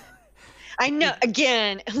holding. I know.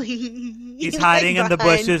 Again, He's hiding in the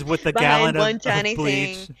bushes with the behind gallon one of tiny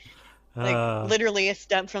bleach. thing. Like literally a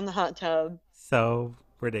step from the hot tub. So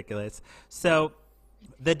ridiculous. So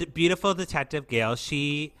the beautiful detective Gail,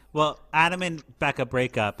 Adam and Becca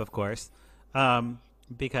break up, of course,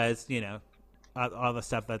 because all the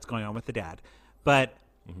stuff that's going on with the dad. But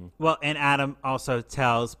and Adam also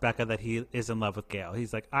tells Becca that he is in love with Gail.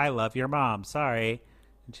 He's like, "I love your mom. Sorry."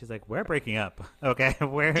 And she's like, "We're breaking up." Okay,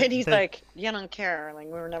 where? And he's like, "You don't care. Like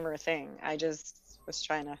we were never a thing. I just was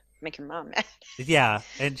trying to make your mom mad." "Yeah,"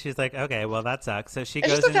 and she's like, "Okay, well that sucks." So she I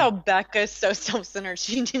goes just love in. how Becca's so self-centered.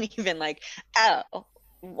 She didn't even like, oh,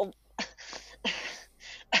 well.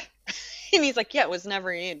 And he's like, "Yeah, it was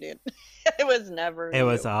never you, dude. It was never. It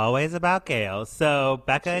was you." always about Gail. So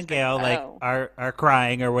Becca and Gail "Oh." are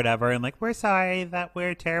crying or whatever, and like, we're sorry that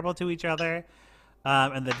we're terrible to each other.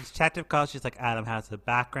 And the detective calls. She's like, Adam has a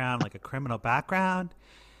background, like a criminal background,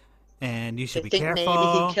 and you should They be think maybe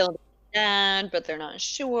careful. he killed his dad, but they're not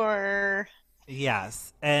sure.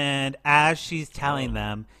 Yes. And as she's telling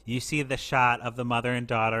them, you see the shot of the mother and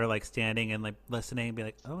daughter like standing and like listening and be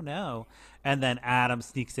like, "Oh no." And then Adam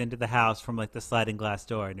sneaks into the house from like the sliding glass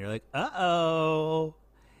door, and you're like, "Uh-oh.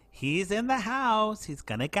 He's in the house. He's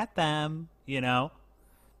gonna get them,"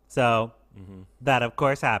 So that of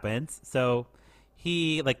course happens. So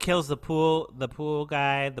he like kills the pool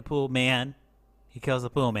guy, the pool man. He kills the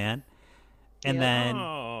pool man. And Yeah. then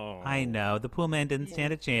Oh. I know the pool man didn't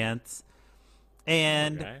stand a chance.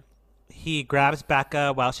 And Okay. he grabs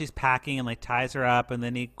Becca while she's packing and like ties her up, and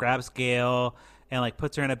then he grabs Gail and like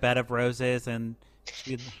puts her in a bed of roses, and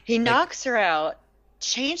He knocks her out,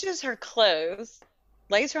 changes her clothes,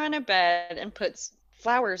 lays her on a bed, and puts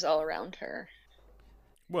flowers all around her.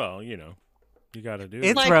 Well, you got to do.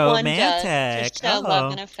 It's Like romantic. one does to show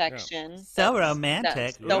love and Oh. affection. So That's- romantic.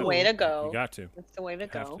 That's the Ooh. way to You go. got to. That's the way to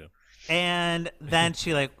Have go. to. And then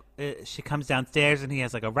she comes downstairs, and he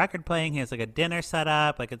has like a record playing. He has like a dinner set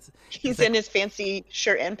up, like it's He's like- in his fancy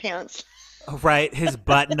shirt and pants. right. His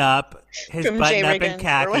button up, From Jay in Riggins or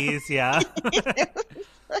khakis. Yeah.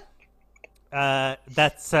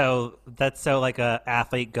 That's so like a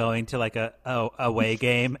athlete going to like a away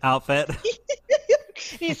game outfit.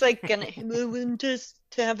 He's like gonna just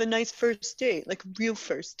to have a nice first date, like a real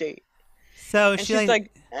first date. So And she she's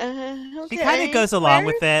like, she okay, kind of goes along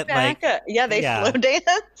with where's it, like Becca? Yeah, they yeah. slow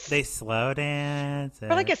dance. they slow dance. For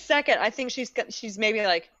like and- a second, I think she's maybe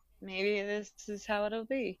like, maybe this is how it'll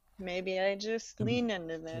be. Maybe I just lean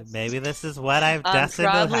into this. maybe this is what I've I'm destined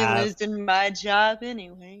to probably have. losing my job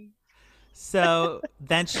anyway. So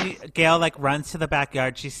then Gail like runs to the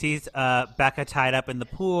backyard. She sees Becca tied up in the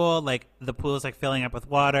pool. Like the pool is like filling up with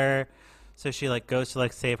water. So she like goes to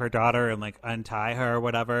like save her daughter and like untie her or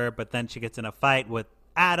whatever. But then she gets in a fight with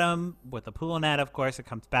Adam with the pool net. Of course, it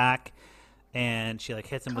comes back, and she like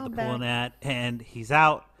hits him with the pool net, and he's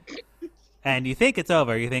out. And you think it's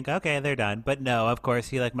over. You think, okay, they're done. But no, of course,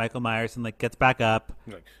 he like Michael Myers and like gets back up.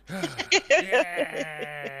 Like,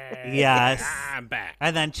 yeah, Yes. I'm back.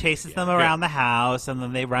 And then chases them good. around the house, and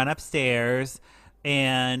then they run upstairs,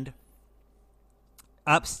 and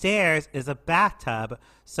upstairs is a bathtub.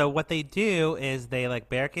 So what they do is they like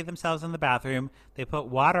barricade themselves in the bathroom. They put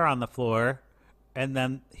water on the floor, and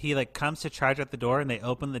then he like comes to charge at the door, and they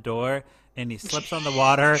open the door, and he slips on the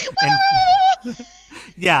water, and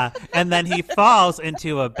yeah, and then he falls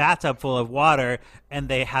into a bathtub full of water, and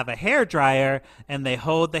they have a hair dryer, and they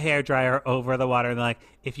hold the hair dryer over the water, and they're like,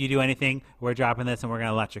 if you do anything, we're dropping this, and we're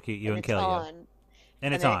gonna electrocute you and kill you.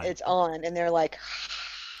 And it's on. It's on, and they're like,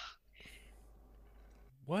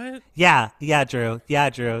 What? Yeah, Drew.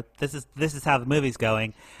 This is how the movie's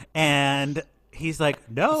going. And he's like,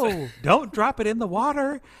 no, don't drop it in the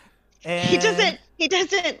water. And he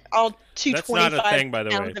doesn't all That's not a 225 thing, by the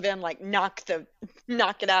pounds way. of him like knock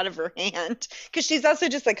it out of her hand, because she's also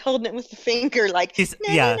just like holding it with the finger, like She's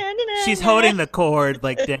 "Na, yeah. na, na, na, She's na." holding the cord,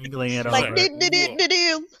 like dangling it like over.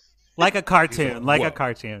 do. Like a cartoon. Like Whoa. a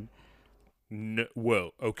cartoon. No,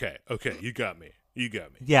 whoa. Okay. You got me.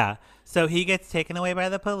 Yeah. So he gets taken away by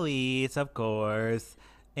the police, of course.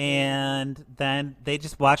 And then they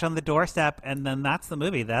just watch on the doorstep, and then that's the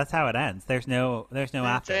movie. That's how it ends. There's no That's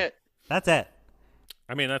after. it. That's it.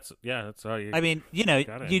 I mean, that's all you. I mean, you know,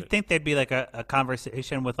 Gotta end you'd it. think there'd be like a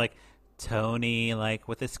conversation with like Tony, like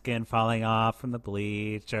with his skin falling off from the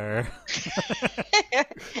bleach, or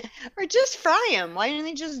Or just fry him. Why didn't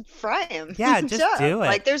they just fry him? Yeah, just do it.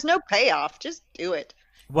 Like, there's no payoff. Just do it.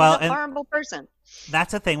 well, He's a and horrible person.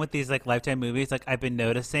 that's the thing with these like Lifetime movies. Like I've been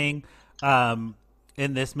noticing,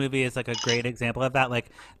 in this movie is like a great example of that. Like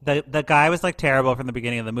the guy was like terrible from the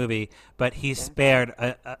beginning of the movie, but he's spared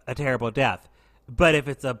a terrible death. But if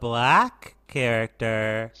it's a black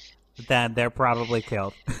character, then they're probably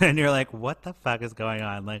killed, and you're like, what the fuck is going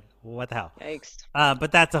on? Like, what the hell? Yikes.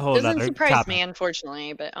 But that's a whole Doesn't other surprise topic. me,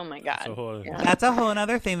 unfortunately, but oh my god. a whole- Yeah. That's a whole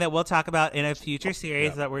other thing that we'll talk about in a future series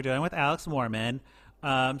Yeah. that we're doing with Alex Mormon.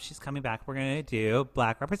 She's coming back. We're going to do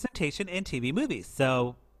black representation in TV movies.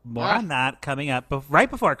 So more Ah. on that coming up right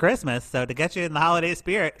before Christmas. So to get you in the holiday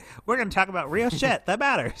spirit, we're going to talk about real shit that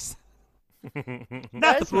matters. Not the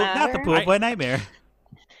Does pool matter. boy nightmare.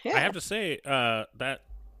 I have to say that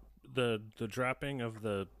the dropping of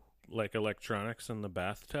the like electronics in the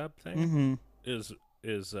bathtub thing is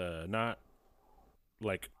not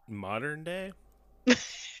like modern day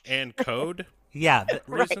and code Yeah.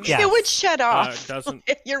 Right. reasons. Yeah. It would shut off. doesn't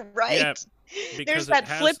You're right. yeah, because There's it that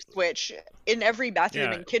has- flip switch in every bathroom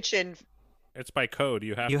Yeah. and kitchen. It's by code.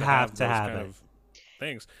 You have You to have have to those have kind it. of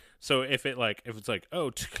things. So if it's like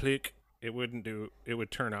click, it wouldn't do. It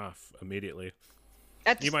would turn off immediately.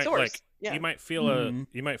 At You the might source. like Yeah. you might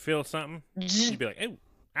feel something. You'd be like, "Ew,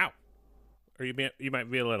 ow," or you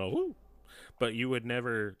might be a little, "Woo," but you would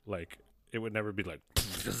never like. It would never be like,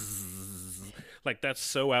 like that's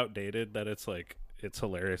so outdated that it's like it's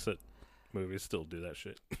hilarious that movies still do that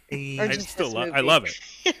shit. Or I just still this I movie. love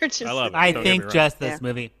it. Or just I love it. I Don't get me think wrong. just this Yeah.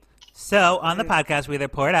 movie. So on the podcast, we either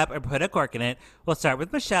pour it up or put a cork in it. We'll start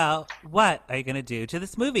with Michelle. What are you going to do to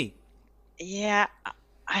this movie? Yeah,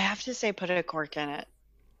 I have to say, put a cork in it.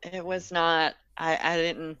 It was not. I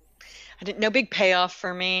didn't. No big payoff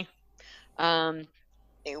for me. And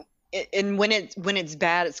when it's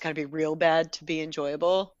bad, it's got to be real bad to be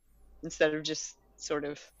enjoyable, instead of just sort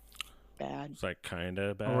of bad. It's like kind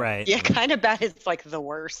of bad. Right. Yeah, kind of bad is like the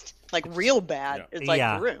worst. Like real bad is like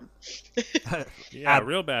Yeah. The Room. Yeah, Ab-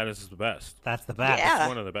 real bad is the best. That's the best. Yeah. It's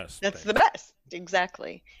one of the best. That's things. the best,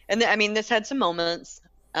 exactly. And I mean, this had some moments,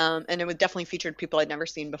 and it was definitely featured people I'd never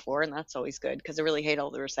seen before, and that's always good because I really hate all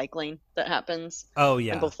the recycling that happens Oh, in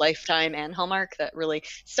yeah. both Lifetime and Hallmark. That really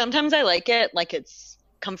sometimes I like it, like it's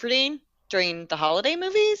comforting during the holiday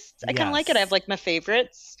movies. I kind of like it. I Yes. have like my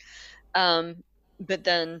favorites, but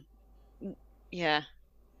then, yeah,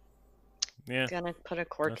 Yeah. gonna put a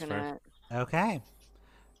cork That's in fair. it. Okay.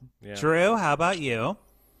 Yeah. Drew, how about you?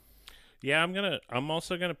 Yeah, I'm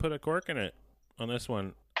also gonna put a cork in it on this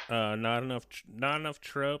one. Not enough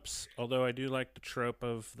tropes. Although I do like the trope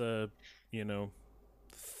of the,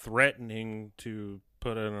 threatening to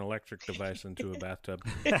put an electric device into a bathtub.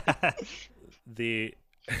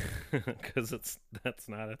 Because that's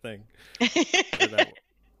not a thing. Or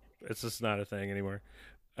it's just not a thing anymore.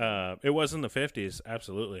 It was in the 50s.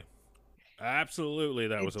 Absolutely,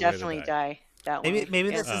 that was a way Definitely to die. die that way. Maybe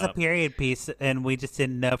Yeah. this is a period piece, and we just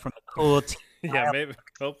didn't know from the cool. Yeah, maybe.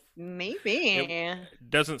 Hope Maybe.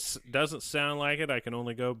 doesn't sound like it. I can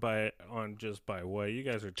only go by what you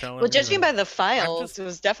guys are telling Well, me. judging by the files, just- it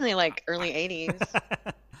was definitely like early 80s.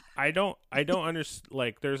 I don't understand.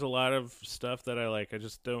 Like, there's a lot of stuff that I like. I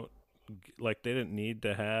just don't like. They didn't need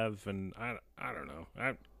to have, and I don't know.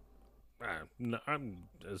 I'm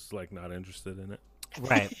just like not interested in it.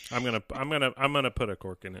 Right. I'm gonna put a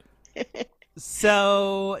cork in it.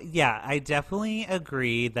 So, yeah, I definitely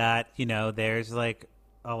agree that, there's like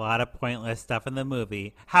a lot of pointless stuff in the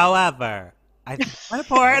movie. However, I want to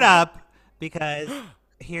pour it up because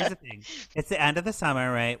here's the thing. It's the end of the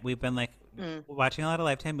summer, right? We've been like Mm. watching a lot of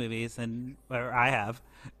Lifetime movies, or I have.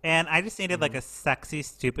 And I just needed like a sexy,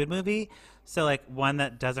 stupid movie. So, like, one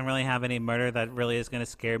that doesn't really have any murder that really is going to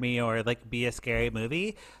scare me or like be a scary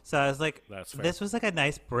movie. So I was like, That's fair. this was like a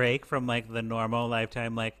nice break from like the normal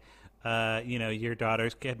Lifetime, like, your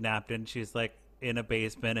daughter's kidnapped and she's like in a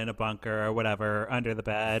basement, in a bunker or whatever, under the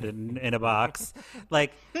bed and in a box.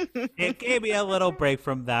 Like, it gave me a little break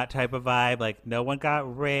from that type of vibe. Like, no one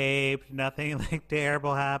got raped, nothing like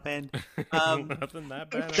terrible happened. Nothing that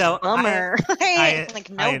bad. So Bummer. Like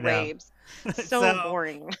no I know. rapes. So, So-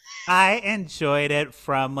 boring. I enjoyed it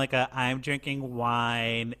from like I'm drinking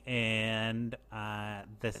wine and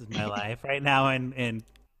this is my life right now in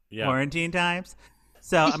Yeah. quarantine times.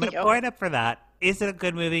 So I'm going to Yo. pour it up for that. Is it a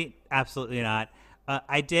good movie? Absolutely not.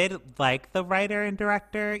 I did like the writer and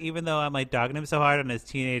director, even though I'm like dogging him so hard on his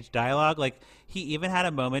teenage dialogue. Like, he even had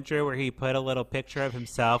a moment, Drew, where he put a little picture of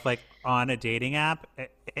himself like on a dating app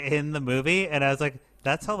in the movie, and I was like,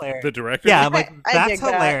 that's hilarious. The director. Yeah, I'm like, I that's dig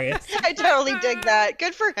that. hilarious. I totally dig that.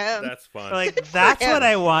 Good for him. That's fun. Like, that's him. what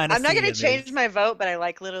I want. I'm not going to change my vote, but I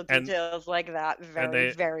like little And- details like that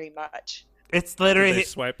very, very much. It's Did literally they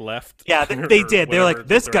swipe left. Yeah, or they did. They're whatever like,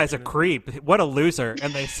 this guy's a direction? creep. What a loser.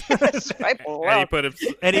 And they Swipe And he left. put him.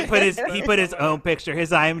 and he put his own picture,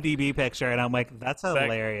 his IMDb picture, and I'm like, that's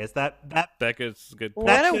hilarious. That Becca's good. What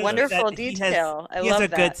that a shows wonderful that he detail. Has, I he has love a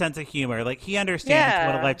good that. sense of humor. Like, he understands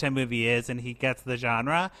what a Yeah. Lifetime movie is, and he gets the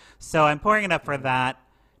genre. So I'm pouring it up for that.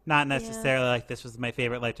 Not necessarily like this was my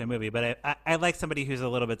favorite Lifetime movie, but I like somebody who's a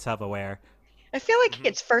little bit self-aware. I feel like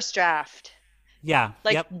it's first draft. Yeah.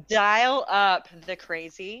 Like, Yep. dial up the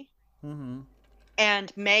crazy hmm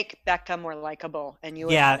and make Becca more likable. And you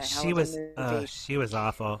would Yeah, have a hell of a movie. she was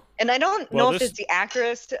awful. And I don't Well, know if this- it's the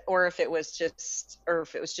actress or if it was just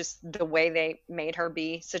the way they made her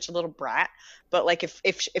be such a little brat. But like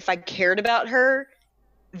if I cared about her,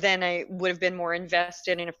 then I would have been more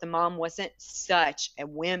invested. And if the mom wasn't such a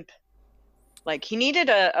wimp, like he needed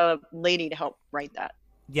a lady to help write that.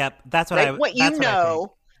 Yep. That's what Write what you that's what I think.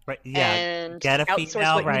 know Right. Yeah. and get a outsource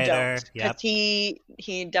female what writer. you don't. Yep. Because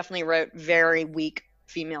he definitely wrote very weak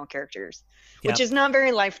female characters, Yep. which is not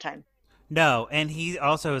very Lifetime. No, and he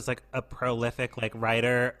also is like a prolific like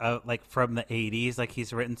writer like from the 80s. Like,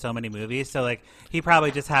 he's written so many movies. So like he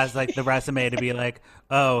probably just has like the resume to be like,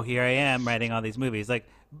 "Oh, here I am writing all these movies." Like,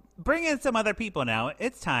 bring in some other people now.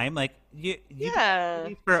 It's time. Like, you Yeah,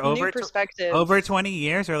 for some new over perspective. over 20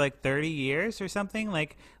 years or like 30 years or something.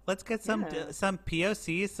 Like, let's get some Yeah. some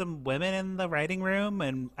POCs, some women in the writing room.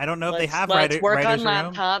 And I don't know if they Let's- have let's work on writers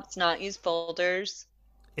room. laptops, not use folders.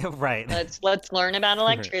 Right. Let's learn about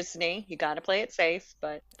electricity. You got to play it safe,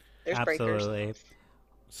 but there's breakers. Absolutely.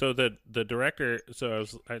 So the director. So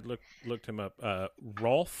I looked him up.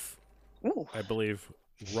 Rolf, Ooh, I believe.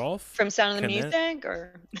 Rolf from Sound of the Kane- Music,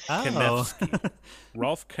 or Oh. Kanefsky.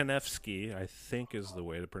 Rolf Kanefsky, I think is the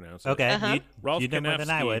way to pronounce it. Okay. Uh-huh. Rolf You know more than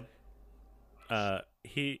I Kanefsky,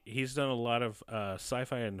 would. He's done a lot of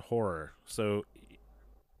sci-fi and horror, so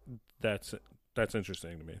that's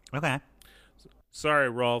interesting to me. Okay. Sorry,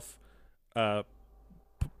 Rolf,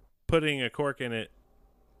 putting a cork in it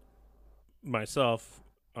myself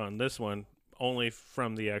on this one, only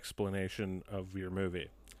from the explanation of your movie,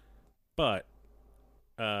 but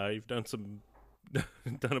you've done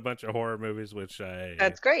done a bunch of horror movies, which I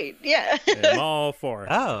that's great. Yeah. am all for.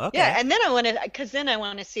 Oh, okay. Yeah, and then I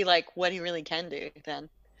want to see like what he really can do. Then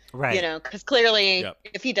right. you know, because clearly, Yep.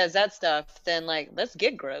 if he does that stuff, then like let's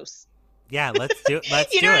get gross. Yeah, let's do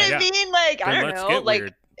Let's You do know it. what I mean? Like I Then don't let's know, get like.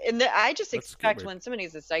 weird. And I just Let's get expect weird. when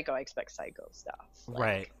somebody's a psycho, I expect psycho stuff. Like,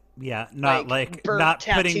 Right. Yeah. Not like burnt not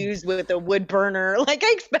putting tattoos with a wood burner. Like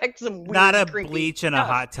I expect some weird, not a creepy bleach in a stuff.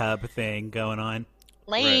 hot tub thing going on.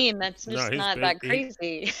 Lame. That's No, just he's not big. that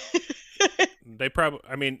crazy. They probably.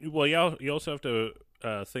 I mean, well, you also have to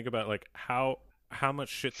think about like how much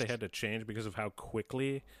shit they had to change because of how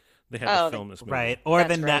quickly they had Oh, to film this movie. Right. Or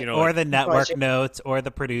That's the right. You know, or like- the network Budget. notes or the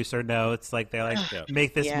producer notes. Like, they're like, Yeah.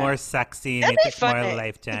 make this Yeah. more sexy, That'd make be this more fun. He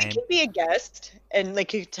lifetime. could be a guest and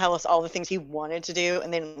like he could tell us all the things he wanted to do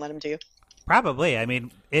and they didn't let him do. Probably. I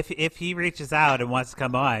mean, if he reaches out and wants to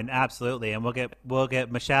come on, absolutely, and we'll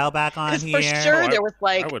get Michelle back on Because here. for sure Oh, there was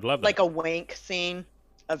like I would love like that. a wank scene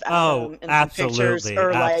of Oh, Adam in some pictures absolutely,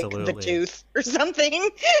 or like the absolutely. tooth or something.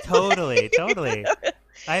 Totally.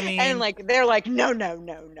 I mean, And like they're like, no,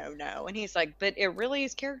 and he's like, but it really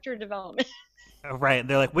is character development. Right.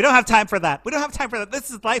 They're like, we don't have time for that. We don't have time for that. This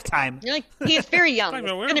is Lifetime. You're like, he's very young. Like, It's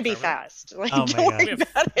no, we going to don't be cover it. fast. Like, Oh my don't God. worry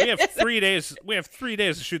about We it. have 3 days. We have 3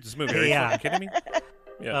 days to shoot this movie. Are you Yeah. fucking kidding me?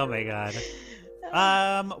 Yeah. Oh my God.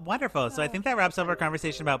 Wonderful. So I think that wraps up our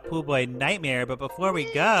conversation about Pool Boy Nightmare. But before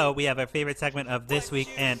we go, we have our favorite segment of this week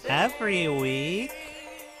and every week.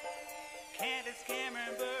 Candace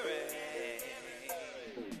Cameron Bure.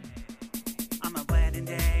 On my wedding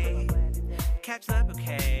day, catch the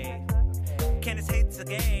bouquet. Candace hates the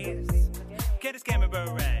gays. Candace Cameron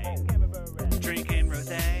Bure. Drinking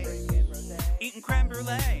rosé, eating creme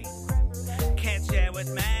brulee. Can't share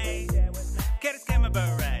with me. Candace Cameron Bure.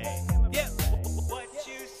 Yeah, what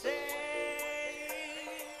you say?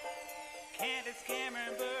 Candace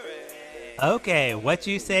Cameron Bure. Okay, what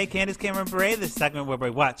you say, Candace Cameron Bure? This segment where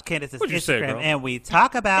we watch Candace's What'd you say, Instagram girl? and we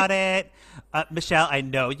talk about it. Michelle, I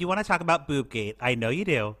know you want to talk about Boobgate. I know you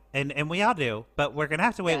do, and we all do. But we're gonna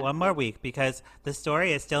have to wait one more week because the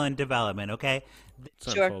story is still in development. Okay,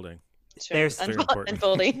 It's Sure. unfolding. Sure. There's- Very important.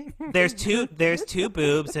 Unfolding. there's two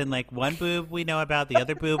boobs, and like one boob we know about, the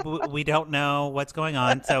other boob we don't know what's going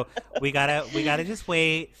on. So we gotta just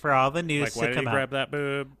wait for all the news Like, why to did he come out. grab that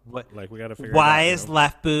boob? What- Like, we got to figure Why it out. is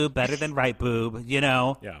left boob better than right boob? You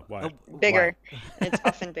know. Yeah, why? Bigger. It's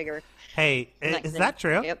often bigger. Hey, is that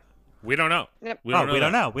true? Yep. We don't know. Yep. We don't know. We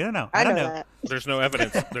don't that. know. We don't know. I don't know know. that. There's no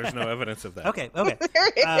evidence. There's no evidence of that. Okay. Okay.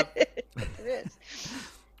 There Uh, it is. There is.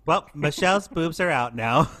 Well, Michelle's boobs are out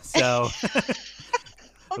now, so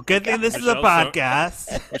good thing this is a Michelle's so-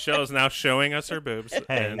 podcast. Michelle is now showing us her boobs.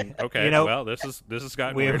 Hey, And okay, you know, well, this has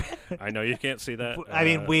gotten we're- weird. I know you can't see that. I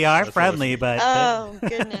mean, we are that's friendly, but Oh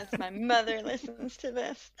goodness, my mother listens to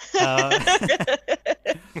this.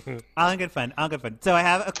 all in good fun. All in good fun. So I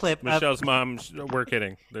have a clip. Of, Michelle's mom. We're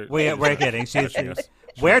kidding. we're kidding. She's Watching us.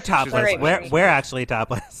 we're She's topless. Alright, We're Mary. we're actually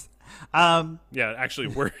topless. Yeah, actually,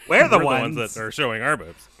 we're We're the ones ones. that are showing our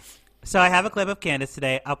boobs. So I have a clip of Candace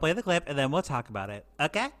today. I'll play the clip and then we'll talk about it.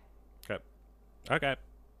 Okay? Okay. Okay.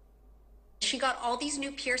 She got all these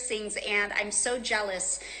new piercings, and I'm so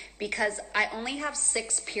jealous because I only have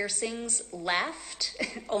 6 piercings left.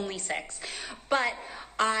 Only 6. But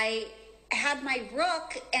I had my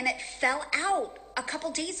rook, and it fell out a couple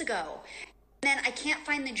days ago. And then I can't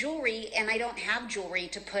find the jewelry, and I don't have jewelry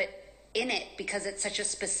to put in it because it's such a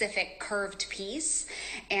specific curved piece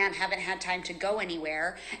and haven't had time to go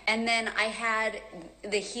anywhere. And then I had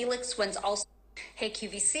the Helix ones also. Hey,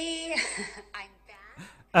 QVC, I'm back.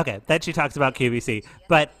 Okay. Then she talks about QVC.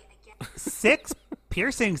 But 6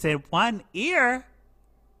 piercings in one ear.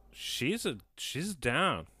 She's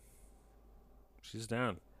down. She's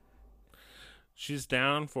down. She's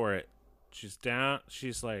down for it. She's down.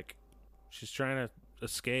 She's trying to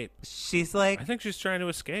escape. She's I like think she's trying to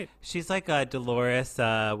escape. Dolores.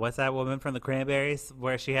 What's that woman from the Cranberries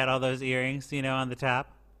where she had all those earrings, on the top?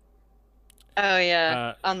 Oh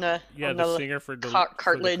yeah, on the singer for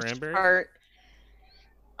cartilage the Cranberries. part.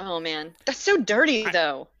 Oh man, that's so dirty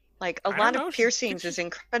though. Like a I lot don't know, of she- piercings is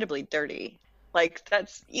incredibly dirty. Like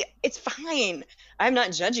it's fine. I'm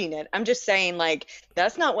not judging it. I'm just saying like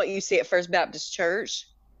that's not what you see at First Baptist Church.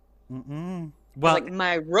 Mm-mm. Well, Like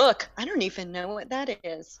my rook, I don't even know what that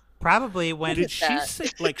is. probably when Did she that.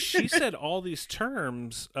 say she said all these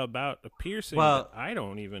terms about a piercing Well- that I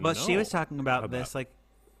don't even Well, know? she was talking about about. this, like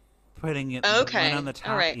putting it Okay, one on the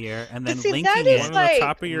top all right. ear and But then see, linking that is it, One on like- the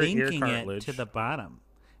top of your ear linking it cartilage. to the bottom.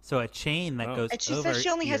 So a chain that Oh. goes And she over said she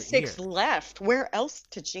only your has 6 ear. left. Where else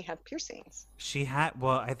did she have piercings? She had,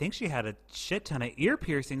 well, I think she had a shit ton of ear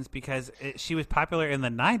piercings because she was popular in the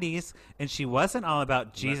 90s and she wasn't all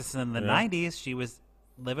about Jesus in the Yeah. 90s. She was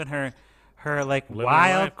living her like Living her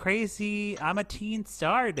wild, life. crazy, I'm a teen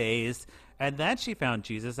star days. And then she found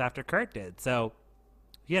Jesus after Kurt did. So,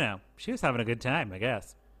 she was having a good time, I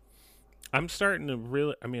guess. I'm starting to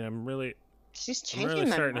really. I mean, I'm really She's really changing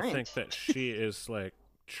my starting mind. to think that she is like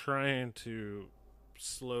trying to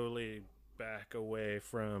slowly back away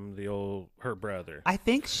from her brother. I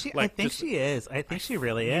think she Like, she is. I think she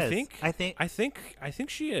really You is. think? I think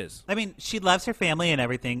she is. I mean, she loves her family and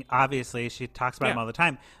everything. Obviously, she talks about them Yeah. all the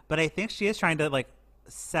time. But I think she is trying to like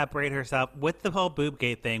separate herself with the whole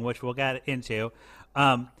boobgate thing, which we'll get into.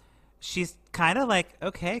 She's kind of like,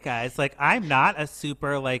 okay, guys, like I'm not a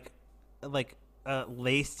super like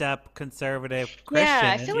laced up conservative Christian.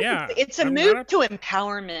 Yeah, I feel like Yeah, it's a I'm move not to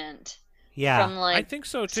empowerment yeah. from like I think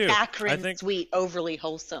so too. saccharine, I think sweet, overly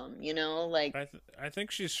wholesome. Like I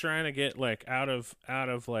think she's trying to get like out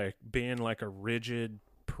of like being like a rigid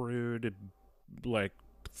prude like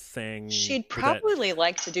thing. she'd that- probably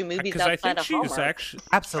like to do movies because I outside think of she's Hallmark. actually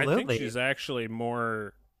I Absolutely. think she's actually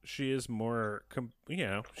more more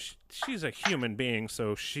she's a human being,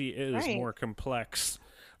 so she is Right. more complex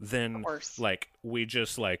than Of course. like we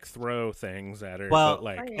just like throw things at her. Well, but,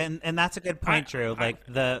 like Right. and that's a good point, Drew. Like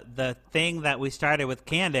the thing that we started with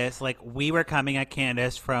Candace, like we were coming at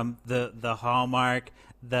Candace from the Hallmark,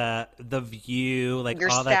 the View, like You're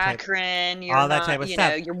all that type. saccharine. You're all that not, type of you stuff.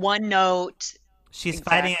 know, you're one note. She's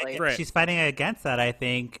Exactly. Right. She's fighting against that, I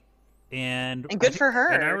think, and And good for her.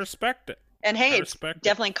 and I respect it. And hey, I it's respect it.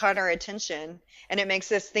 definitely caught our attention, and it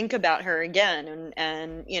makes us think about her again,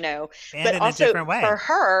 and you know, and but in also a different way. for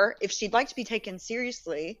her, if she'd like to be taken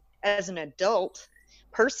seriously as an adult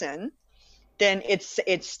person, then it's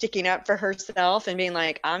sticking up for herself and being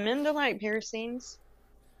like, I'm into like piercings,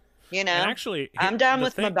 you know, And actually, I'm down the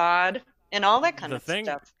with my thing- bod and all that kind the of thing-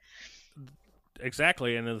 stuff.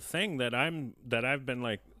 Exactly, and the thing that I've been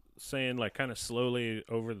like saying like kind of slowly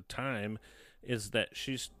over the time is that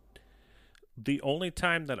she's the only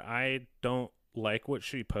time that I don't like what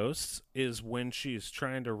she posts is when she's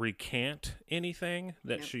trying to recant anything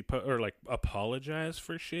that Yep. she put or like apologize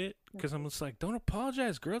for shit, because I'm just like, don't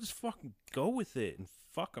apologize, girl, just fucking go with it and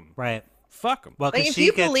fuck them, right. fuck them. Well, Like because if she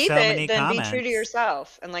you gets believe so it, many then comments. be true to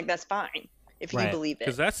yourself, and like that's fine if you Right. believe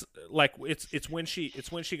Because it. that's like it's when she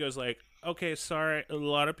goes like, okay, sorry, a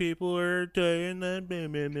lot of people are saying that, blah,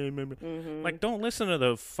 blah, blah, blah, blah." Mhm. Like, don't listen to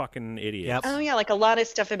the fucking idiots. Yep. Oh yeah, like a lot of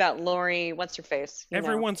stuff about Lori. What's her face? You know.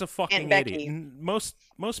 Everyone's a fucking Becky. idiot.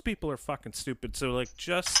 Most people are fucking stupid. So like,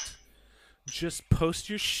 just post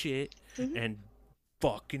your shit Mm-hmm. and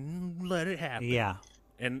fucking let it happen. Yeah.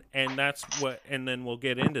 And that's what. And then we'll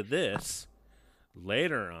get into this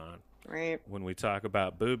later on Right. when we talk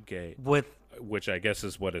about Boobgate, With which I guess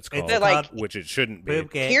is what it's It's called, They're like- which it shouldn't be.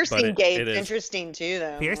 Boobgate. Piercing it gate's is. interesting too,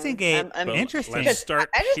 though. Piercing man. gate, I'm But interesting. let's because start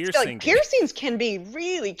I just feel piercing. like piercings can be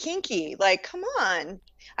really kinky. Like, come on.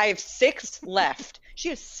 I have 6 left. She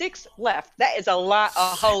has 6 left. That is a lot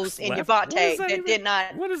of holes in your left? What body does that that even- did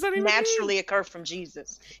not what does that even naturally occur from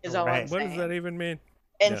Jesus. Is all Right. I'm What saying. does that even mean?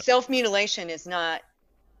 And Yeah. self-mutilation is not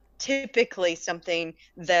typically something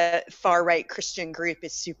the far-right Christian group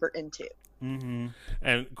is super into. Mm-hmm.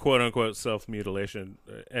 And quote unquote self mutilation,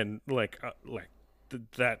 and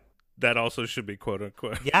that also should be quote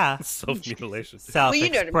unquote Yeah. self mutilation. Self-expression. Well, you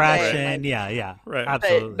know what I mean, Yeah. Right.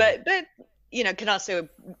 Absolutely. But you know, can also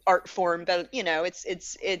art form. But you know,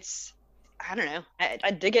 it's I don't know.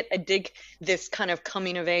 I dig it. I dig this kind of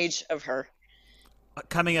coming of age of her,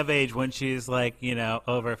 coming of age when she's like,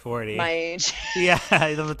 over 40. my age. Yeah.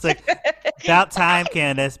 It's like, about time,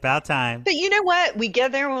 Candace. About time. But you know what? We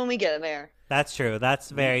get there when we get there. That's true. That's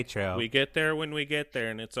very true. We get there when we get there,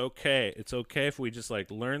 and it's okay. It's okay if we just like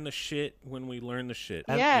learn the shit when we learn the shit.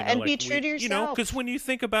 Yeah, You know, and like, be true to You know, yourself. because when you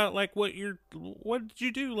think about like what did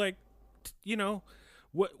you do? Like,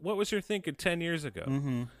 what was your thinking 10 years ago?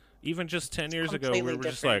 Mm-hmm. Even just 10 years ago, we Completely were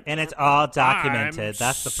just different. like, And it's all I'm documented.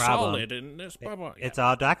 That's the problem. solid in this, blah, blah. It's Yeah.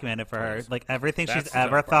 all documented for her. Yes. Like everything That's she's the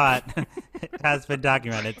ever problem. thought has been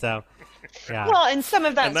documented. So, yeah. Well, and some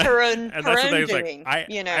of that's And that- her own and her that's the own thing. It's doing. like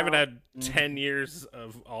you know, I haven't had 10 years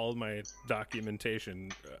of all my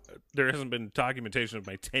documentation. There hasn't been documentation of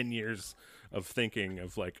my 10 years of thinking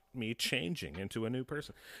of like me changing into a new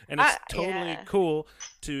person, and it's totally yeah. cool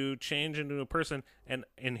to change into a person. And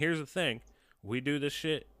here's the thing: we do this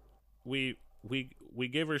shit. We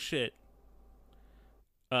give her shit.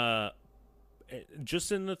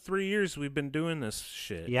 Just in the 3 years we've been doing this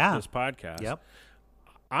shit, Yeah. this podcast. Yep.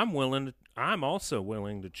 I'm also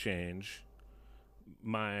willing to change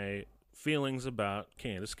my feelings about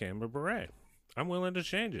Candace Cameron Bure. I'm willing to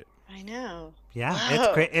change it. I know. Yeah.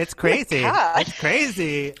 Wow. It's crazy. God. It's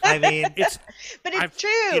crazy. I mean, It's But it's I've, true.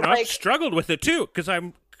 You know, like, I've struggled with it too because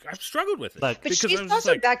I've struggled with it. Look, but because she's I was just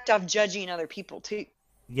also like, backed off judging other people too.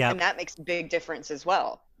 yeah. And that makes a big difference as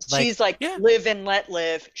well. Like- She's like, Yeah. live and let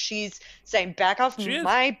live. She's saying, back off She is.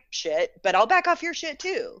 my shit, but I'll back off your shit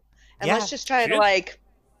too. And Yeah. let's just try She to is. like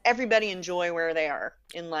everybody enjoy where they are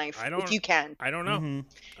in life I don't- if you can. I don't know. Mhm.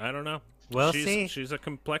 I don't know. We'll she's, see. She's a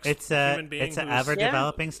complex It's human being. an who's- ever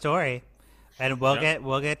developing story, and we'll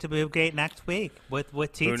get to Boobgate next week with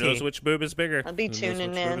TT. Who knows which boob is bigger? I'll be Who knows tuning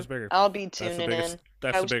which boob in. is bigger? I'll be That's the tuning biggest. in.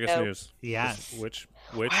 That's the Hope biggest so. news. Yes. Which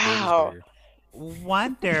Wow. boob is bigger?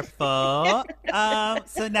 Wonderful.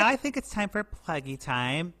 So now I think it's time for pluggy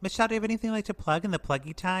time. Michelle, do you have anything you'd like to plug in the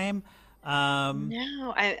pluggy time?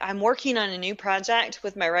 No, I'm working on a new project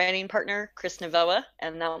with my writing partner, Chris Novoa,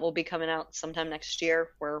 and that will be coming out sometime next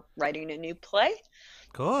year. We're writing a new play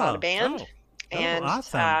Cool. about a band. Oh. And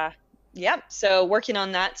awesome. yeah, so working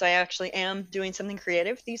on that. So I actually am doing something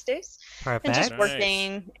creative these days and Perfect. just Nice.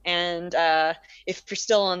 working. And if you're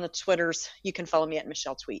still on the Twitters, you can follow me at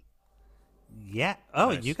Michelle Tweet. Yeah. Oh,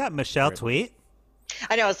 Nice. you got Michelle Great. Tweet?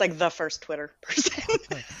 I know, it's like the first Twitter person.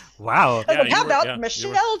 Wow. I was like, you how were- about yeah, you were-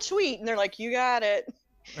 Michelle Tweet? And they're like, you got it.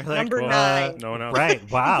 We're like, Number Well, 9. No one else. Right.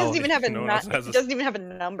 It Wow. doesn't even have a No one else has it a- doesn't even have a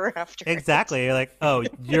number after it. Exactly. You're like, oh,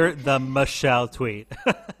 you're the Michelle Tweet.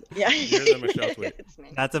 Yeah. You're the Michelle Tweet. It's me.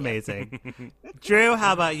 That's amazing. Drew,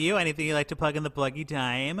 how about you? Anything you like to plug in the pluggy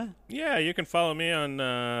time? Yeah, you can follow me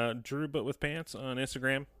on Drew But With Pants on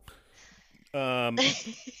Instagram.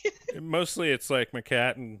 Mostly it's like my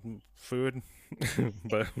cat and food,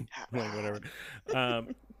 but like whatever.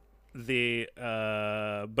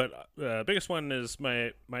 Biggest one is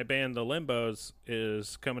my band The Limbos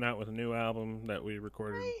is coming out with a new album that we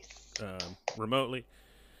recorded remotely,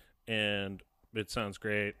 and it sounds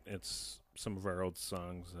great. It's some of our old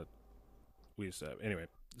songs that we used to have. Anyway,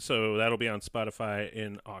 so that'll be on Spotify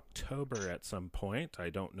in October at some point. I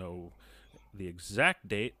don't know the exact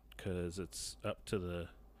date because it's up to the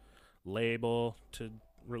label to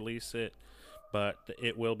release it, but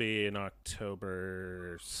it will be in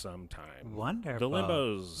October sometime. Wonderful. The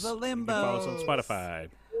Limbos. The You can follow us on Limbos. Spotify.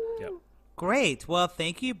 Yep. Great. Well,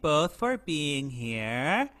 thank you both for being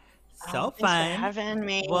here. So Thanks fun. for having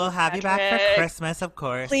me. We'll have you back for Patrick. Christmas, of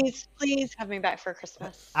course. Please have me back for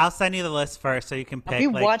Christmas. I'll send you the list first so you can pick. I'll be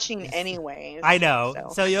like, watching anyways. I know.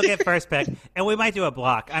 So you'll get first pick. And we might do a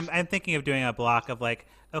block. I'm thinking of doing a block of like,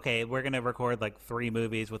 okay, we're gonna record like 3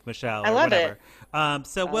 movies with Michelle. I or love whatever. it.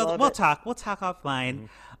 So I we'll love we'll it. talk. We'll talk offline.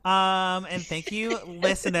 And thank you,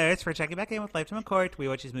 listeners, for checking back in with Lifetime in Court. We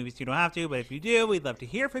watch these movies. You don't have to, but if you do, we'd love to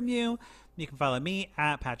hear from you. You can follow me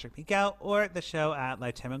at Patrick Miguel or the show at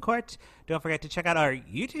Lifetime in Court. Don't forget to check out our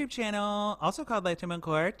YouTube channel, also called Lifetime in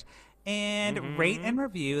Court, and rate and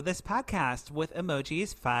review this podcast with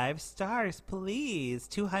emojis 5 stars, please.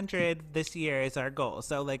 200 this year is our goal.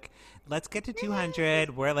 So like, let's get to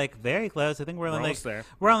 200. We're like very close. I think we're only almost there.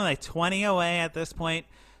 we're only like 20 away at this point.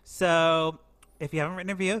 So if you haven't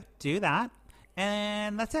written a review, do that.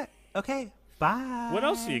 And that's it. Okay. Bye. What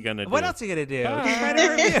else are you gonna What do? else are you gonna do? Bye. Just write a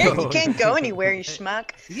review. You can't go anywhere, you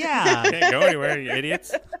schmuck. Yeah. Can't go anywhere, you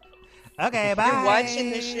idiots. Okay. Bye. You're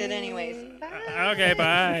watching this shit anyways. Bye. Okay,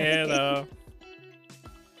 bye. Hello.